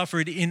also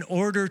suffered in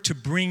order to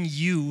bring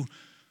you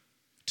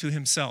to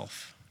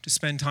himself, to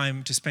spend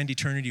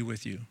eternity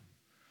with you.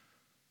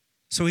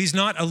 So he's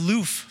not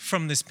aloof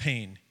from this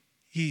pain.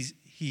 He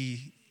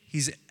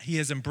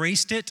has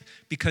embraced it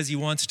because he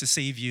wants to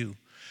save you.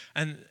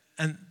 And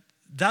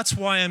that's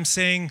why I'm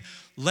saying,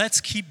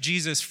 let's keep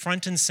Jesus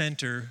front and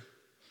center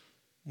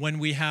when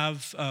we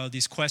have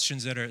these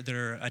questions that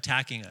are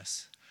attacking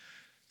us.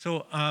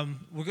 So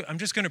I'm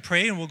just going to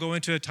pray, and we'll go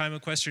into a time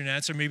of question and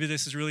answer. Maybe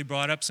this has really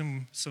brought up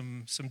some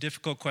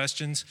difficult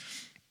questions.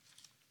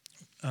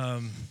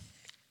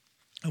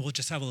 And we'll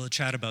just have a little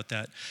chat about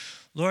that.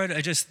 Lord,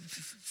 I just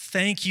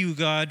thank you,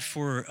 God,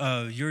 for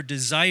your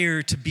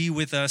desire to be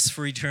with us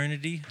for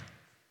eternity.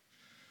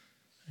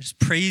 I just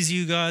praise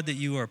you, God, that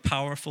you are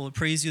powerful. I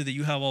praise you that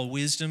you have all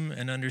wisdom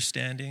and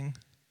understanding.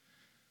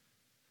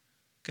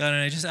 God,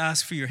 and I just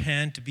ask for your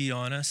hand to be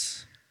on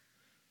us,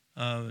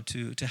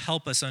 to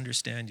help us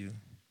understand you.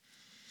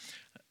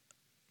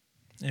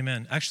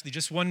 Amen. Actually,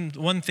 just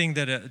one thing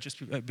that,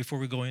 just before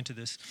we go into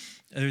this,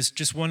 there's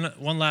just one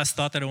last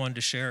thought that I wanted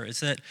to share. Is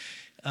that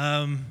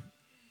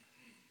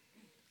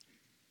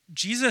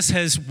Jesus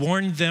has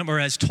warned them, or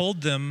has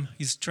told them,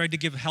 he's tried to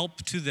give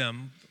help to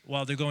them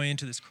while they're going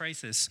into this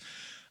crisis,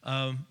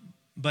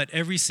 but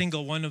every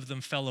single one of them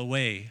fell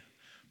away.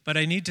 But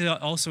I need to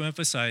also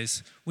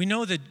emphasize, we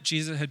know that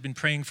Jesus had been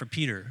praying for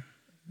Peter,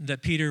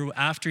 that Peter,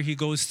 after he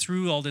goes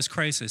through all this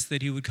crisis,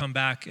 that he would come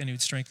back and he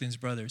would strengthen his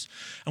brothers.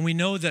 And we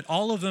know that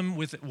all of them,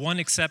 with one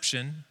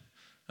exception,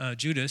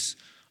 Judas,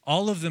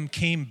 all of them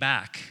came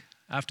back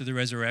after the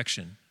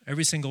resurrection,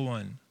 every single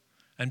one,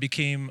 and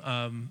became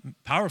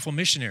powerful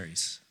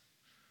missionaries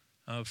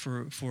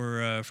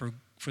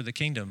for the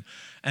kingdom.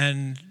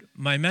 And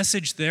my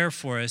message there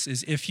for us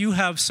is, if you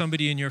have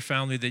somebody in your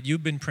family that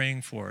you've been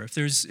praying for, if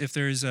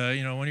there's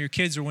one of your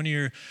kids or one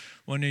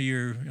of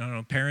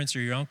your parents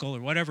or your uncle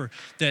or whatever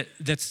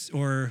that's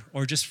or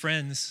just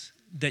friends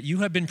that you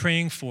have been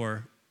praying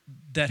for,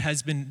 that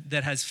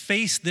has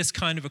faced this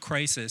kind of a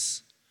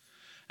crisis,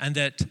 and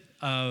that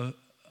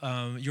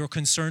you're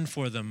concerned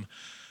for them,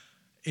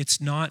 it's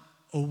not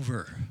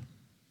over.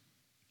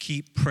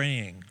 Keep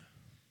praying.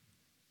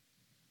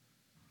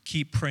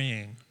 Keep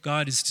praying.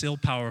 God is still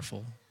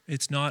powerful.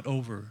 It's not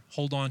over.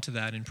 Hold on to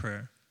that in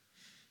prayer.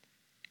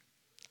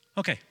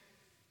 Okay.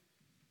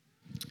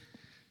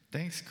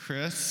 Thanks,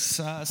 Chris.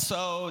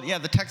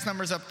 The text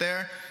number's up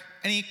there.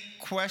 Any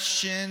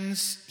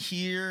questions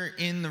here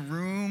in the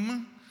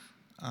room?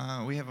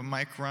 We have a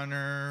mic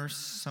runner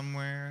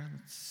somewhere.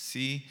 Let's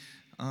see.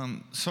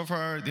 So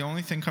far, the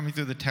only thing coming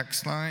through the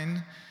text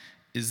line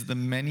is the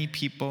many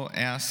people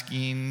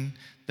asking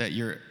that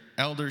your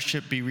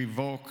eldership be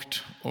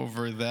revoked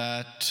over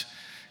that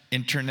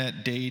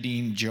internet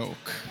dating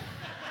joke.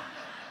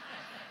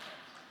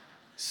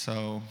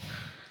 So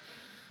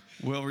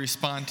we'll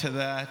respond to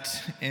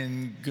that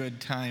in good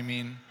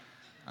timing.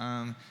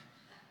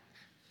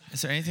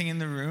 Is there anything in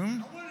the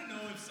room? I want to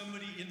know if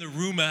somebody in the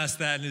room asked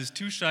that and is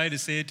too shy to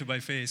say it to my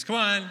face. Come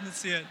on, let's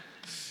see it.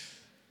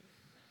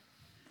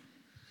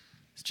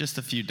 It's just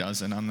a few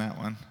dozen on that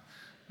one.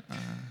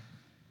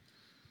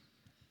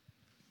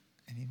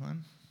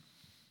 Anyone?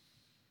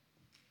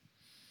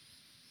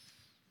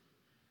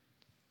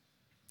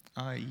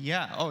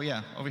 Yeah. Oh,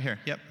 yeah. Over here.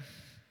 Yep.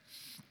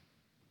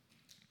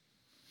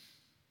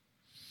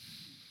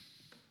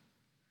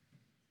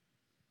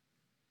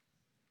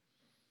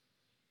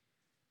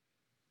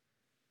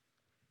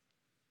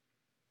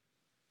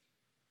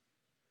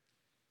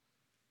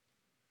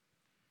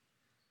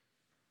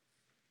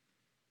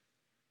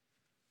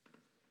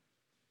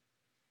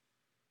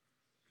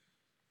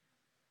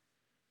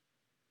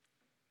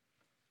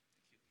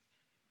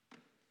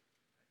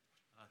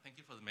 Thank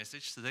you for the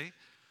message today.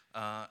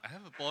 I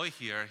have a boy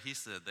here.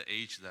 He's at the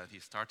age that he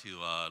starts to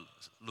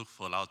look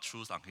for a lot of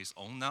truth on his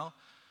own now.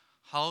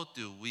 How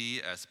do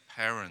we as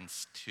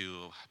parents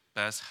to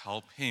best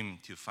help him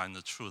to find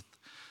the truth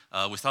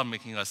without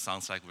making us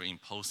sound like we're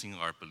imposing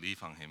our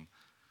belief on him?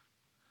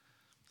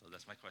 So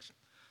that's my question.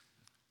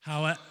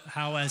 How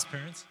as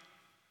parents?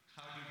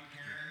 How do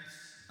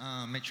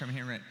parents, make sure I'm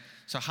hearing right.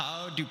 So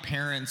how do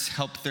parents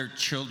help their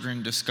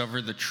children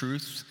discover the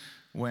truth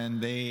when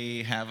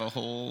they have a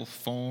whole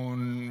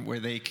phone where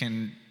they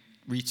can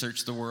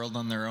research the world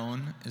on their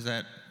own? Is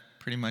that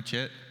pretty much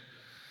it?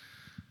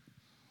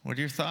 What are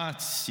your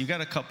thoughts? You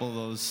got a couple of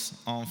those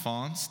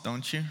enfants,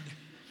 don't you?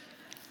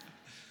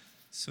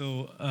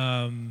 So,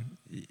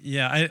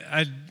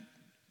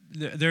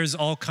 there's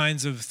all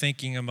kinds of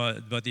thinking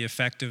about the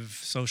effect of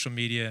social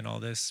media and all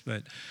this,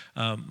 but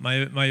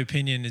my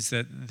opinion is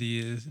that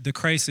the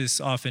crisis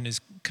often is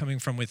coming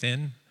from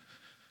within,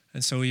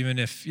 and so even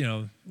if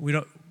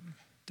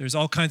there's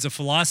all kinds of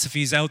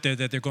philosophies out there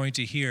that they're going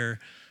to hear,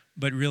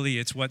 but really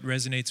it's what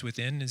resonates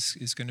within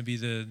is going to be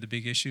the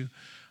big issue,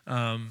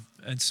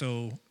 and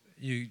so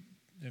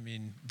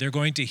they're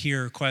going to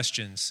hear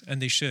questions, and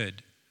they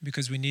should,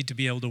 because we need to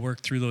be able to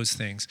work through those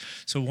things.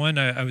 So one,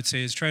 I would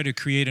say, is try to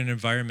create an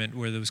environment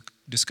where those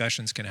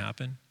discussions can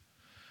happen.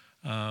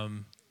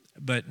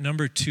 But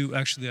number two,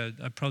 actually,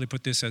 I'd probably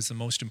put this as the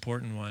most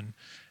important one,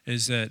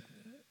 is that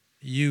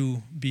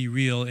you be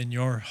real in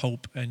your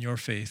hope and your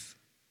faith.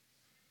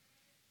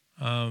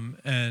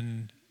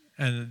 And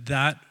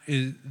that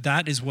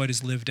is what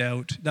is lived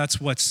out. That's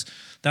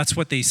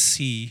what they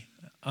see.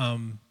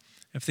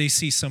 If they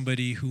see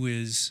somebody who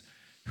is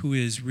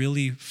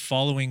really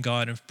following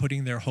God and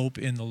putting their hope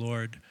in the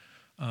Lord,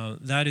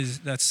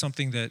 that's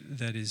something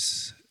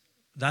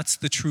that's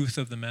the truth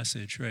of the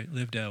message, right?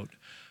 Lived out,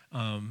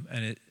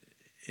 and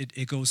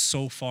it goes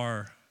so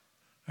far.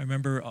 I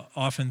remember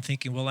often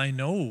thinking, well, I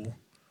know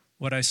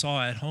what I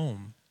saw at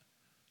home.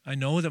 I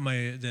know that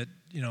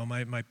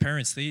my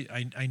parents,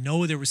 I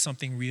know there was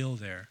something real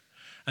there,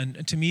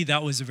 and to me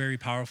that was a very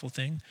powerful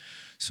thing.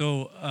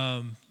 So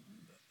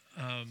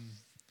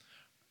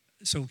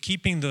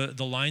keeping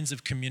the lines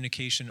of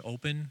communication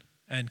open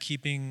and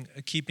keeping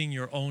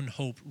your own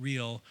hope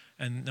real.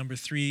 And number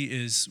three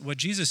is what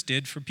Jesus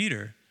did for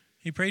Peter.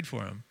 He prayed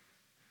for him.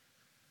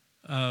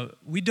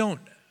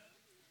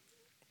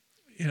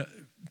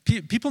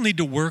 People need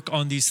to work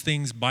on these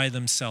things by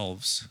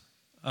themselves,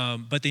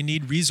 but they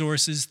need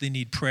resources, they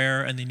need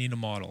prayer, and they need a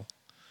model.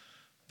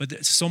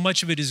 But so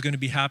much of it is going to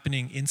be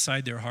happening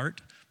inside their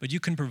heart, but you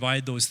can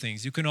provide those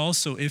things. You can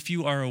also, if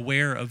you are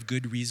aware of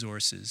good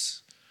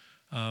resources,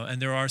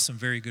 and there are some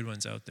very good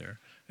ones out there,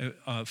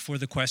 for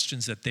the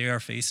questions that they are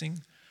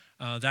facing,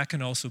 that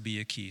can also be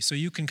a key. So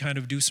you can kind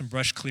of do some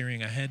brush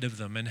clearing ahead of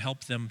them and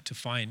help them to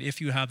find,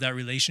 if you have that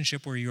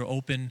relationship where you're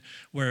open,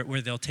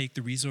 where they'll take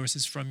the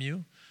resources from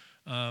you.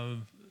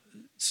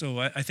 So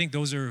I think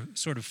those are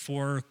sort of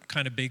four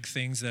kind of big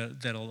things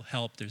that'll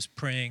help. There's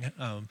praying,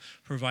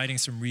 providing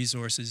some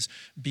resources,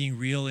 being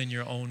real in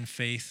your own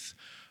faith.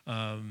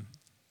 What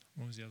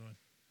was the other one?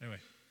 Anyway,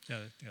 yeah,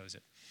 that was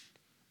it.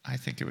 I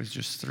think it was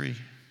just 3.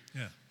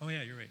 Yeah. Oh,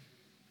 yeah, you're right.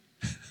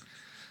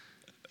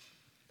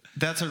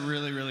 That's a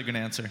really, really good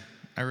answer.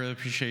 I really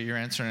appreciate your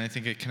answer, and I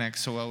think it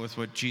connects so well with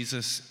what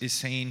Jesus is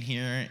saying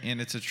here,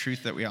 and it's a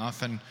truth that we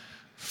often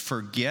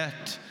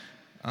forget,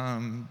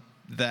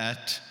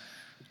 that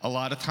a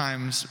lot of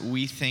times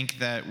we think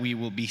that we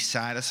will be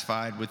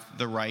satisfied with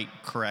the right,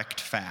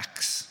 correct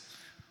facts,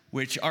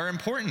 which are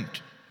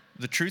important.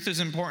 The truth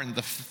is important.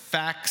 The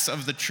facts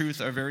of the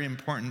truth are very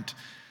important.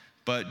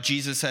 But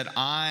Jesus said,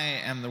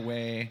 I am the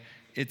way.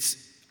 It's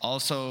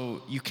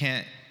also, you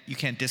can't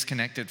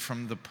disconnect it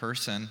from the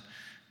person.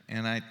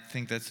 And I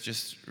think that's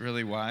just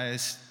really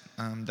wise,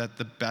 that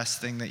the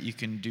best thing that you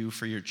can do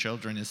for your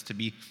children is to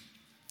be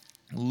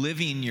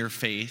living your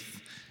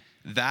faith.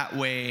 That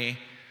way,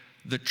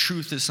 the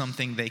truth is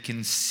something they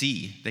can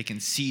see. They can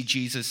see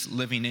Jesus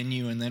living in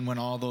you. And then when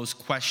all those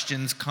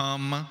questions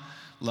come,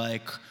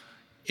 like,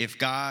 if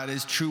God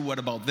is true, what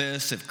about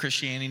this? If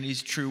Christianity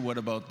is true, what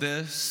about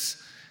this?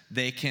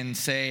 They can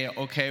say,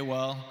 okay,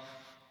 well,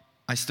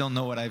 I still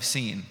know what I've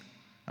seen.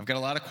 I've got a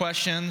lot of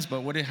questions,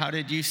 but how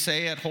did you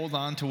say it? Hold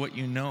on to what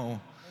you know.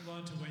 Hold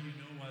on to what you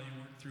know while you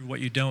work through what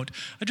you don't.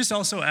 I just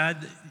also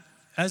add,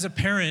 as a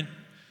parent,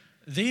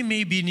 they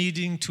may be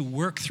needing to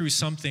work through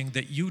something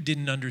that you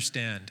didn't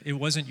understand. It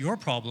wasn't your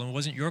problem, it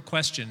wasn't your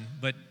question,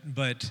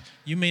 but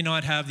you may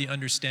not have the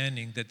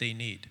understanding that they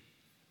need.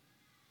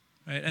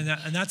 Right?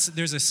 And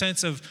there's a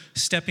sense of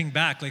stepping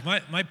back. Like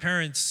my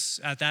parents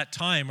at that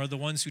time are the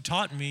ones who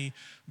taught me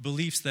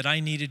beliefs that I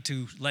needed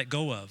to let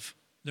go of.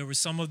 There were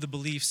some of the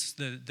beliefs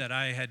that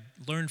I had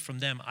learned from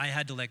them I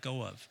had to let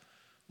go of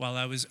while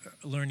I was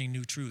learning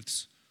new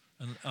truths,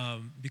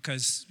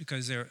 because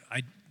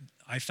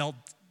I felt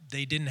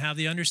they didn't have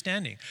the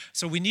understanding.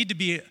 So we need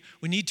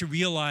to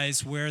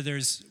realize where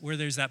there's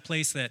that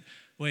place that,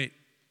 wait,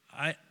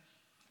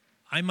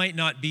 I might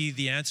not be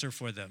the answer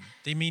for them.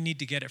 They may need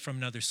to get it from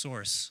another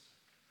source,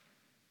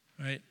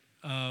 right?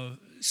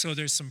 So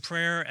there's some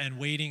prayer and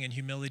waiting and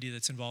humility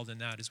that's involved in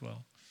that as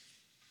well.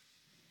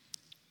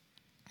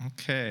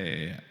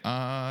 Okay.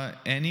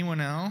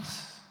 Anyone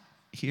else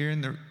here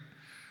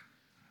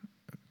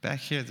back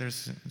here?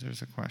 There's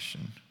a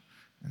question,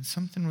 and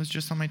something was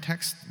just on my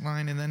text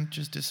line and then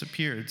just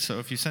disappeared. So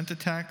if you sent a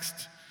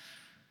text,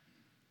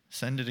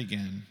 send it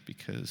again,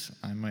 because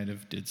I might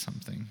have did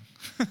something.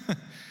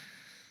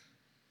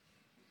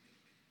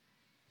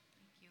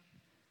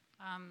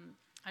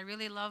 I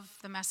really love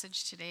the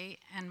message today.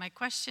 And my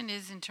question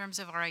is in terms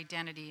of our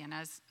identity, and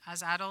as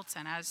adults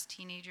and as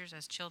teenagers,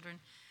 as children,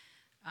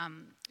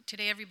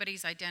 today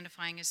everybody's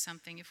identifying as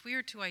something. If we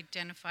were to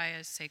identify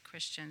as, say,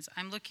 Christians,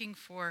 I'm looking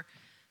for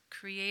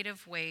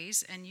creative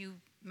ways, and you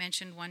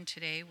mentioned one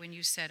today when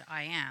you said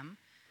I am.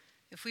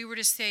 If we were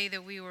to say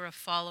that we were a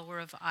follower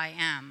of I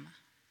am,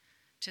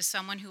 to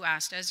someone who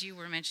asked, as you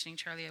were mentioning,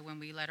 Charlie, when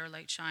we let our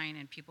light shine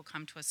and people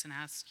come to us and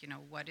ask,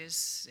 what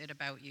is it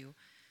about you?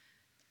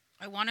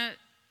 I want to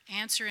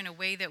answer in a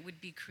way that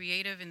would be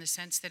creative in the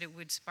sense that it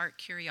would spark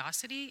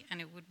curiosity and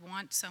it would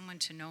want someone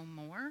to know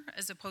more,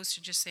 as opposed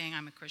to just saying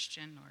I'm a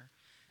Christian. Or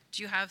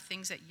do you have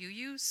things that you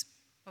use,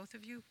 both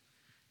of you?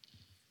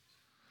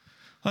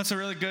 Well, that's a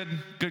really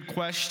good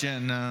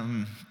question.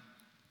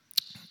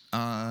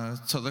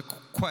 So the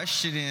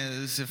question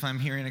is, if I'm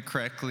hearing it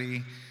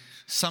correctly,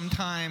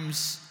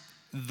 sometimes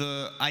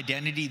the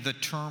identity, the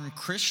term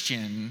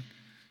Christian,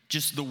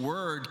 just the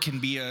word can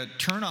be a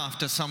turnoff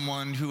to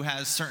someone who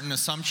has certain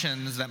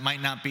assumptions that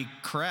might not be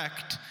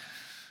correct.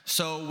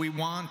 So we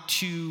want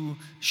to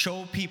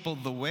show people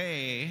the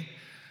way,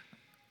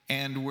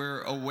 and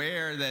we're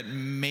aware that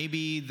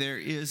maybe there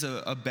is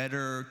a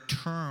better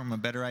term, a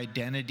better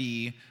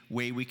identity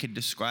way we could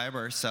describe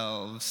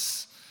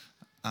ourselves,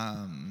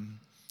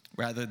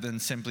 rather than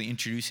simply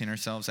introducing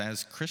ourselves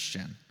as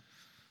Christian.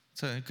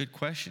 It's a good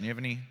question. You have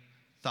any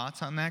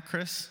thoughts on that,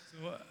 Chris?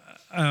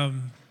 So,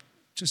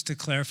 just to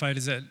clarify,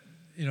 is that,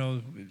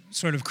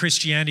 sort of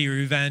Christianity or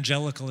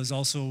evangelical has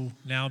also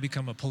now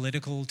become a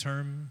political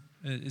term?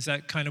 Is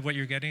that kind of what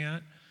you're getting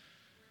at?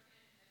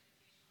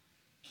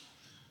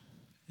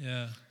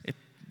 Yeah.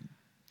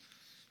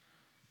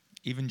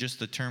 Even just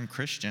the term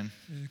Christian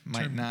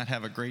might not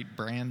have a great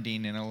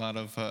branding in a lot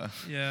of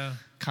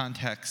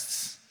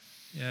contexts.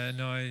 Yeah,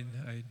 no,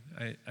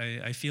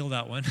 I feel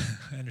that one.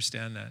 I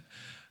understand that.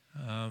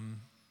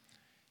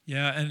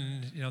 Yeah,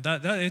 and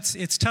that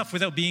it's tough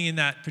without being in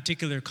that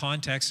particular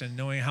context and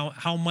knowing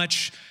how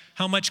much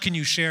can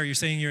you share. You're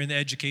saying you're in the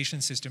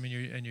education system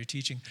and you're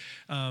teaching.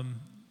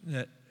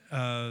 That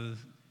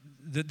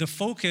the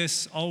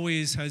focus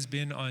always has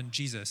been on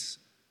Jesus,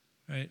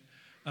 right?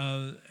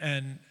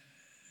 And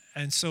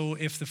so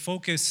if the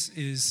focus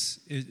is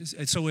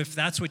so if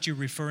that's what you're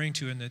referring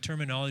to and the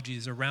terminology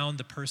is around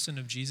the person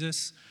of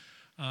Jesus,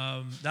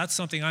 that's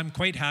something I'm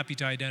quite happy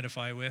to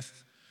identify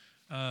with.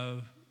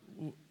 And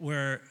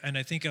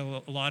I think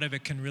a lot of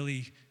it can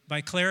really,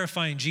 by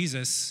clarifying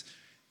Jesus,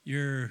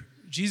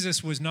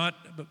 Jesus was not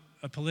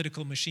a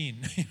political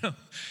machine.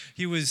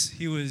 He was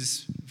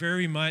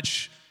very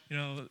much,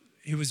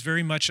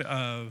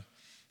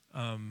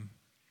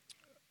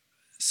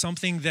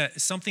 something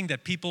that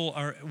people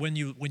are, when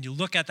you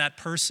look at that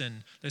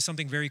person, there's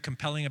something very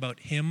compelling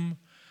about him.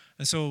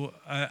 And so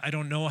I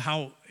don't know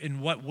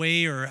in what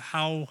way or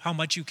how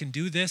much you can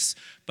do this,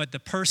 but the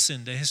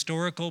person, the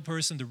historical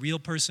person, the real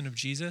person of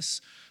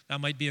Jesus, that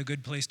might be a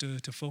good place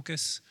to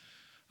focus.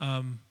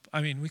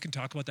 We can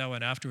talk about that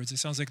one afterwards. It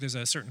sounds like there's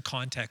a certain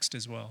context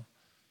as well.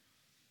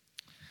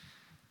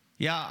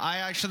 Yeah, I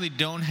actually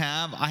don't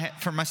have.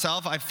 For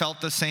myself, I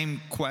felt the same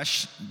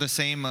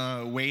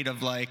weight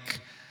of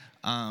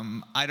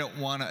I don't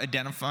want to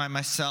identify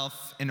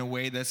myself in a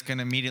way that's going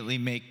to immediately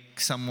make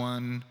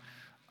someone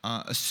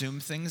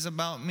assume things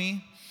about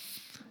me.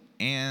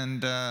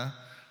 And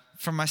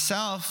for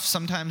myself,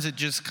 sometimes it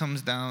just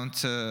comes down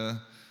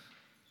to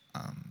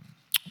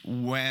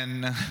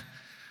when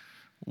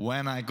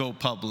I go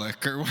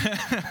public, or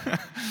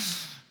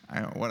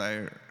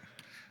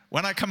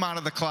when I come out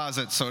of the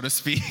closet, so to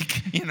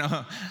speak,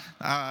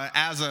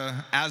 as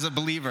a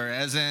believer,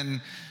 as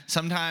in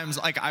sometimes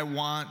I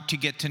want to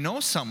get to know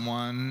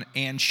someone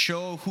and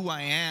show who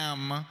I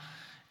am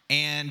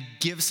and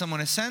give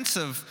someone a sense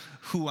of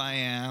who I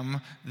am.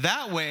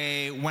 That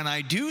way, when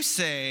I do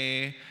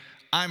say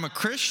I'm a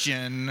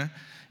Christian,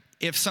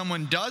 if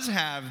someone does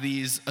have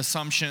these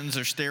assumptions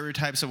or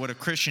stereotypes of what a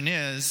Christian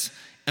is,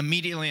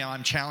 immediately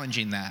I'm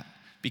challenging that.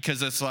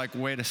 Because it's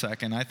wait a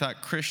second, I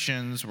thought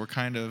Christians were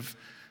kind of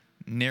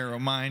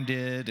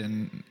narrow-minded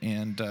and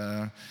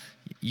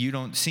you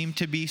don't seem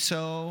to be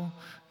so,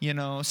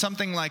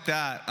 something like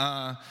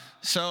that.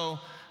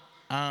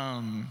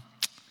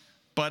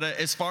 But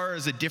as far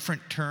as a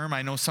different term,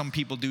 I know some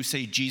people do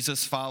say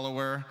Jesus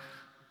follower,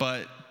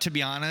 but to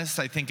be honest,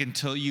 I think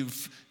until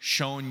you've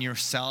shown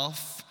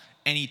yourself,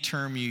 any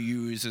term you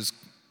use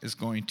is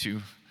going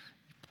to,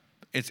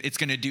 it's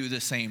going to do the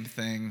same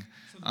thing.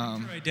 So the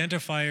major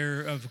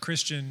identifier of a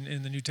Christian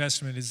in the New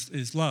Testament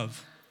is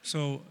love.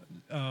 So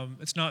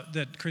it's not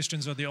that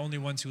Christians are the only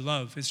ones who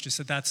love. It's just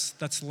that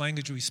that's the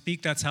language we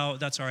speak. That's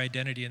our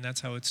identity, and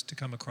that's how it's to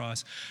come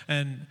across.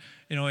 And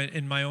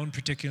in my own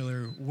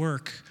particular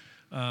work,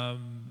 my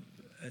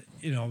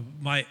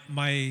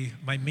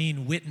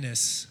main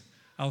witness,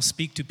 I'll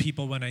speak to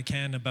people when I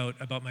can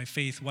about my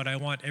faith. What I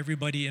want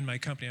everybody in my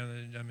company,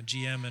 I'm a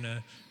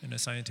GM in a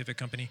scientific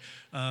company.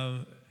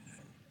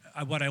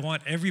 What I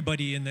want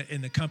everybody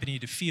in the company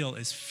to feel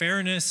is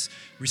fairness,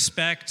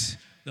 respect,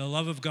 the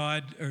love of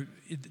God, or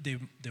they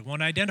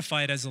won't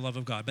identify it as the love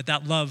of God, but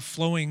that love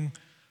flowing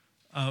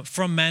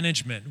from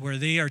management, where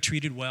they are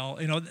treated well.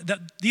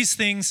 These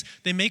things,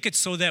 they make it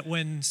so that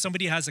when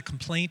somebody has a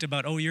complaint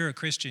about, oh, you're a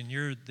Christian,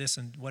 you're this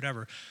and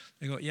whatever,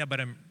 they go, yeah, but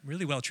I'm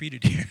really well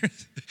treated here.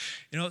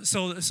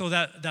 So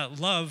that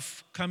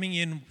love coming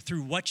in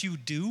through what you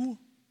do,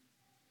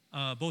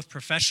 both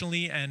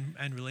professionally and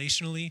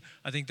relationally,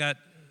 I think that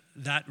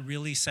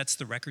really sets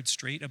the record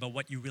straight about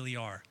what you really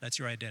are. That's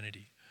your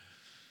identity.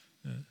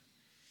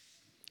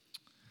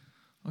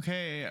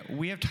 Okay,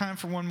 we have time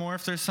for one more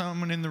if there's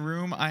someone in the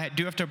room. I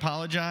do have to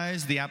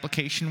apologize. The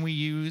application we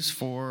use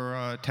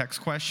for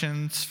text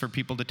questions for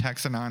people to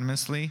text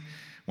anonymously,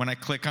 when I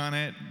click on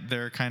it,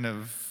 there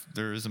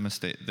is a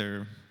mistake. There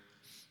are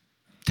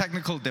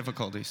technical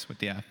difficulties with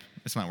the app.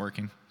 It's not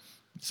working.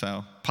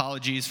 So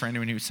apologies for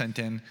anyone who sent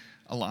in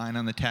a line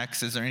on the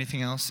text. Is there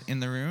anything else in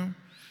the room?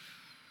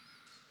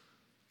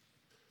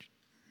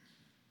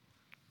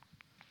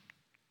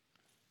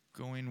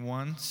 Going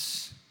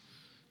once.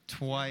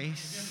 Twice.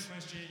 If you have a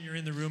question, you're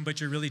in the room, but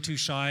you're really too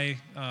shy,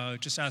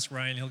 just ask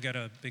Ryan. He'll get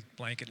a big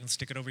blanket and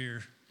stick it over you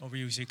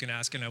so you can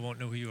ask, and I won't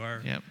know who you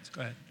are. Yep. So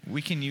go ahead.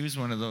 We can use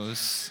one of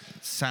those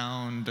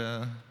sound,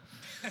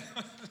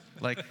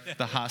 like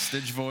the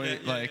hostage voice,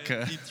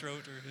 deep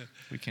throat.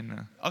 We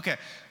can. Okay.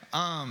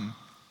 Well,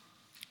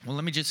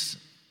 let me just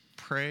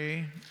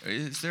pray.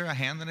 Is there a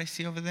hand that I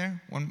see over there?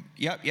 One.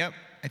 Yep.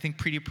 I think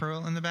Pretty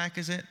Pearl in the back,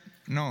 is it?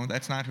 No,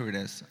 that's not who it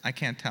is. I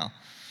can't tell.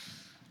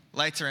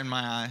 Lights are in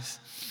my eyes.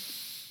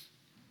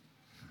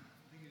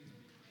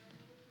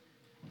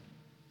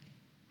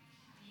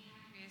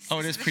 Oh,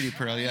 it is Pretty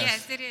Pearl, yes.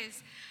 Yes, it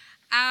is.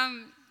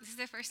 This is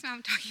the first time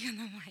I'm talking on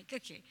the mic.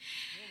 Okay.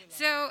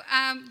 So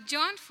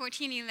John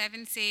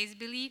 14:11 says,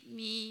 "Believe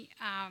me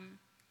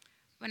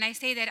when I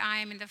say that I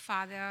am in the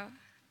Father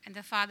and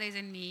the Father is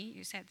in me."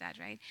 You said that,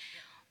 right?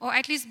 Yeah. Or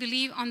at least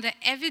believe on the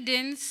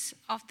evidence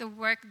of the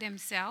work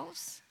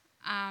themselves.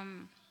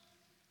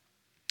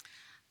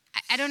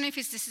 I don't know if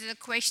this is a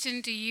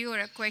question to you or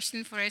a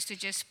question for us to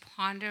just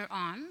ponder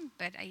on,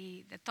 but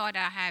the thought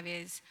I have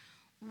is,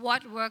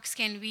 what works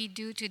can we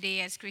do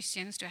today as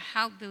Christians to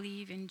help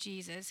believe in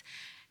Jesus?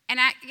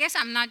 And I guess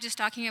I'm not just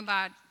talking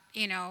about,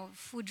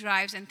 food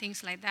drives and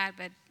things like that,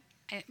 but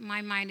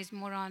my mind is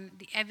more on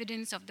the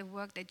evidence of the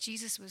work that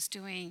Jesus was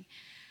doing.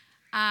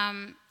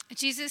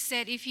 Jesus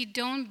said, if you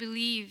don't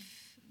believe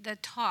the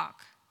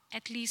talk,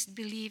 at least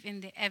believe in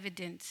the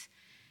evidence.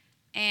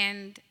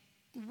 And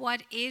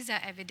what is our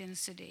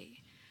evidence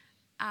today?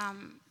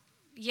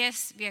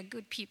 Yes, we are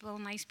good people,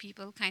 nice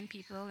people, kind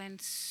people,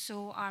 and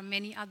so are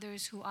many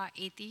others who are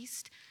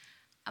atheists.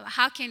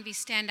 How can we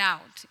stand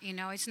out?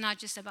 It's not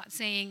just about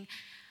saying,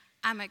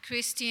 I'm a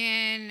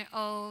Christian,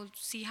 oh,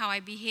 see how I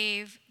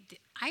behave.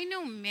 I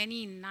know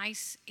many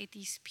nice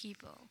atheist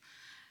people.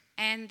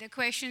 And the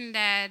question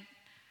that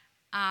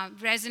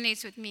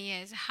resonates with me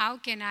is,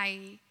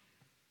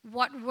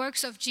 what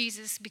works of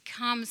Jesus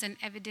becomes an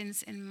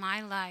evidence in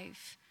my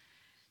life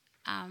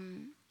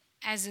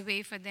as a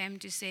way for them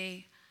to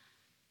say,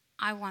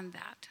 I want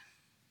that.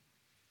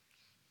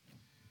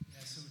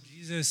 Yeah, so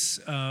Jesus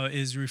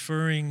is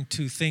referring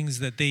to things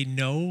that they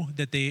know,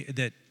 that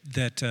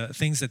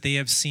things that they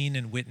have seen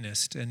and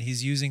witnessed, and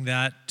he's using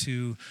that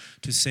to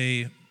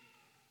say,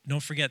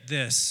 don't forget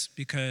this,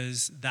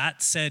 because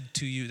that said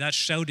to you, that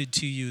shouted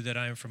to you that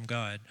I am from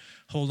God.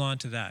 Hold on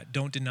to that.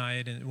 Don't deny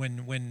it.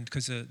 And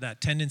because of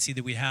that tendency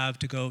that we have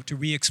to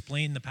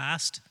re-explain the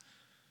past,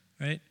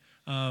 right?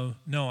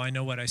 No, I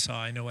know what I saw.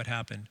 I know what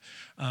happened.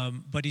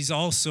 But he's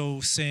also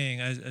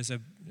saying, I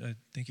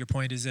think your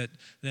point is that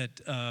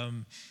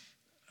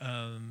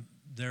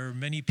there are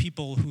many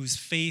people whose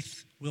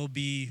faith will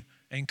be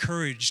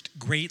encouraged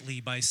greatly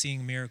by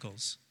seeing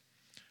miracles.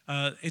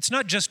 It's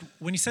not just,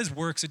 when he says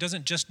works, it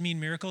doesn't just mean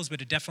miracles,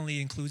 but it definitely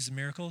includes the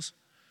miracles.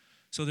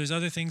 So there's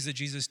other things that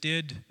Jesus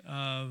did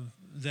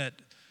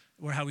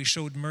or how he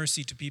showed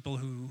mercy to people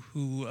who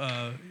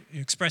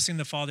expressing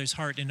the Father's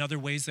heart in other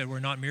ways that were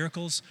not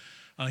miracles.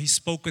 He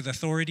spoke with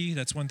authority.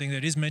 That's one thing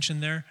that is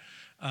mentioned there.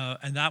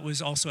 And that was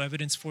also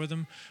evidence for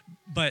them.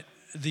 But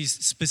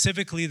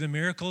specifically the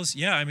miracles,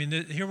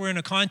 here we're in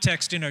a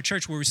context in our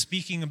church where we're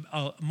speaking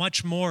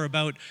much more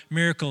about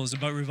miracles,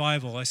 about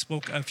revival. I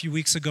spoke a few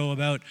weeks ago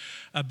about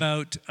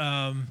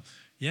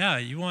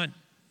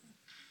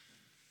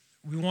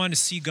we want to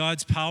see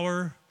God's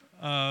power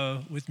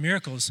with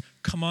miracles.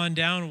 Come on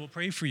down, we'll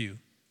pray for you,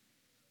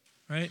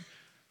 right?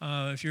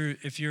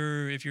 If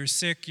you're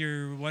sick,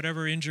 you're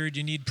whatever injured,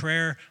 you need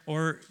prayer,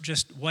 or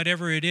just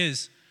whatever it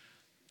is,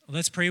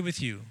 let's pray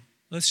with you.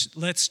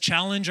 Let's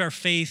challenge our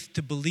faith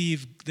to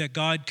believe that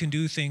God can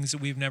do things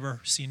that we've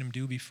never seen him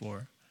do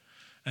before.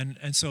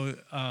 And so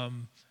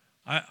I'm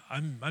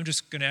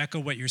just going to echo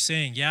what you're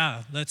saying.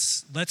 Yeah,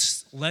 let's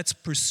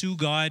pursue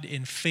God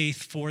in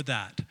faith for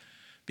that,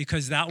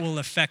 because that will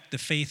affect the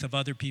faith of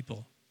other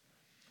people.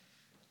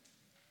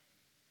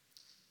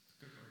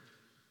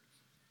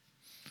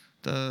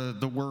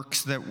 The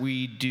works that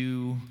we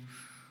do,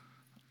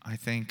 I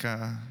think,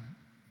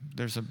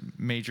 there's a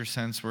major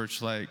sense where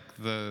it's like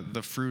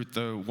the fruit,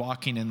 the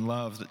walking in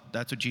love,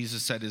 that's what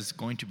Jesus said is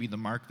going to be the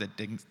mark that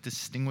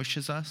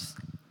distinguishes us.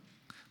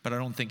 But I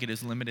don't think it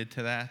is limited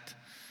to that.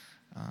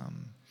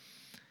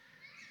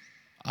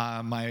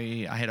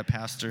 I had a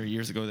pastor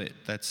years ago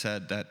that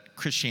said that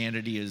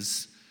Christianity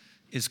is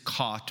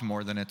caught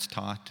more than it's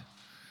taught,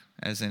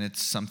 as in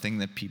it's something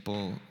that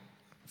people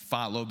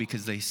follow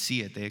because they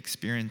see it, they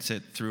experience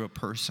it through a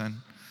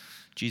person.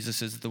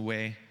 Jesus is the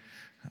way.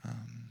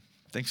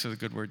 Thanks for the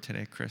good word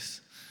today,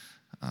 Chris.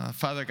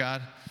 Father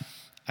God,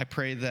 I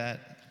pray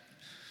that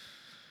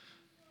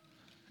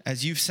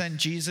as you've sent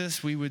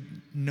Jesus, we would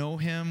know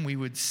him, we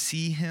would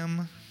see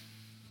him.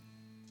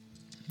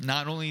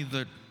 Not only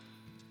the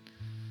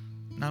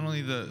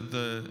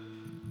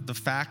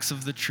facts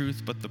of the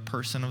truth, but the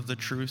person of the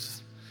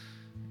truth.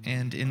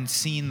 And in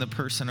seeing the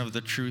person of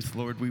the truth,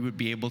 Lord, we would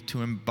be able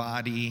to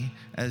embody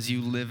as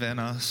you live in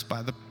us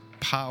by the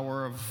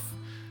power of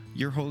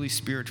your Holy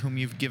Spirit whom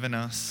you've given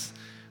us.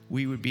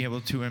 We would be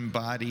able to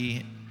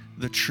embody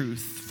the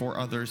truth for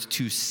others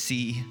to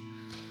see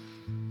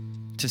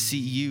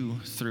you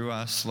through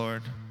us,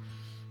 Lord,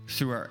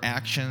 through our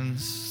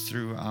actions,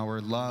 through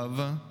our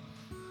love,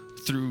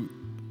 through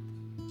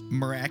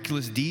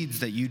miraculous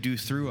deeds that you do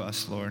through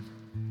us, Lord.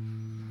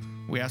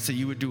 We ask that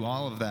you would do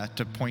all of that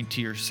to point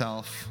to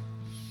yourself.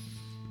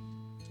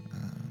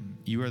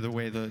 You are the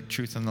way, the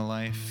truth, and the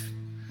life.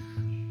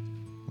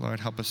 Lord,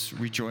 help us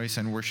rejoice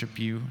and worship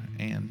you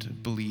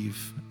and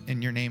believe.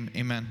 In your name,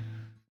 amen.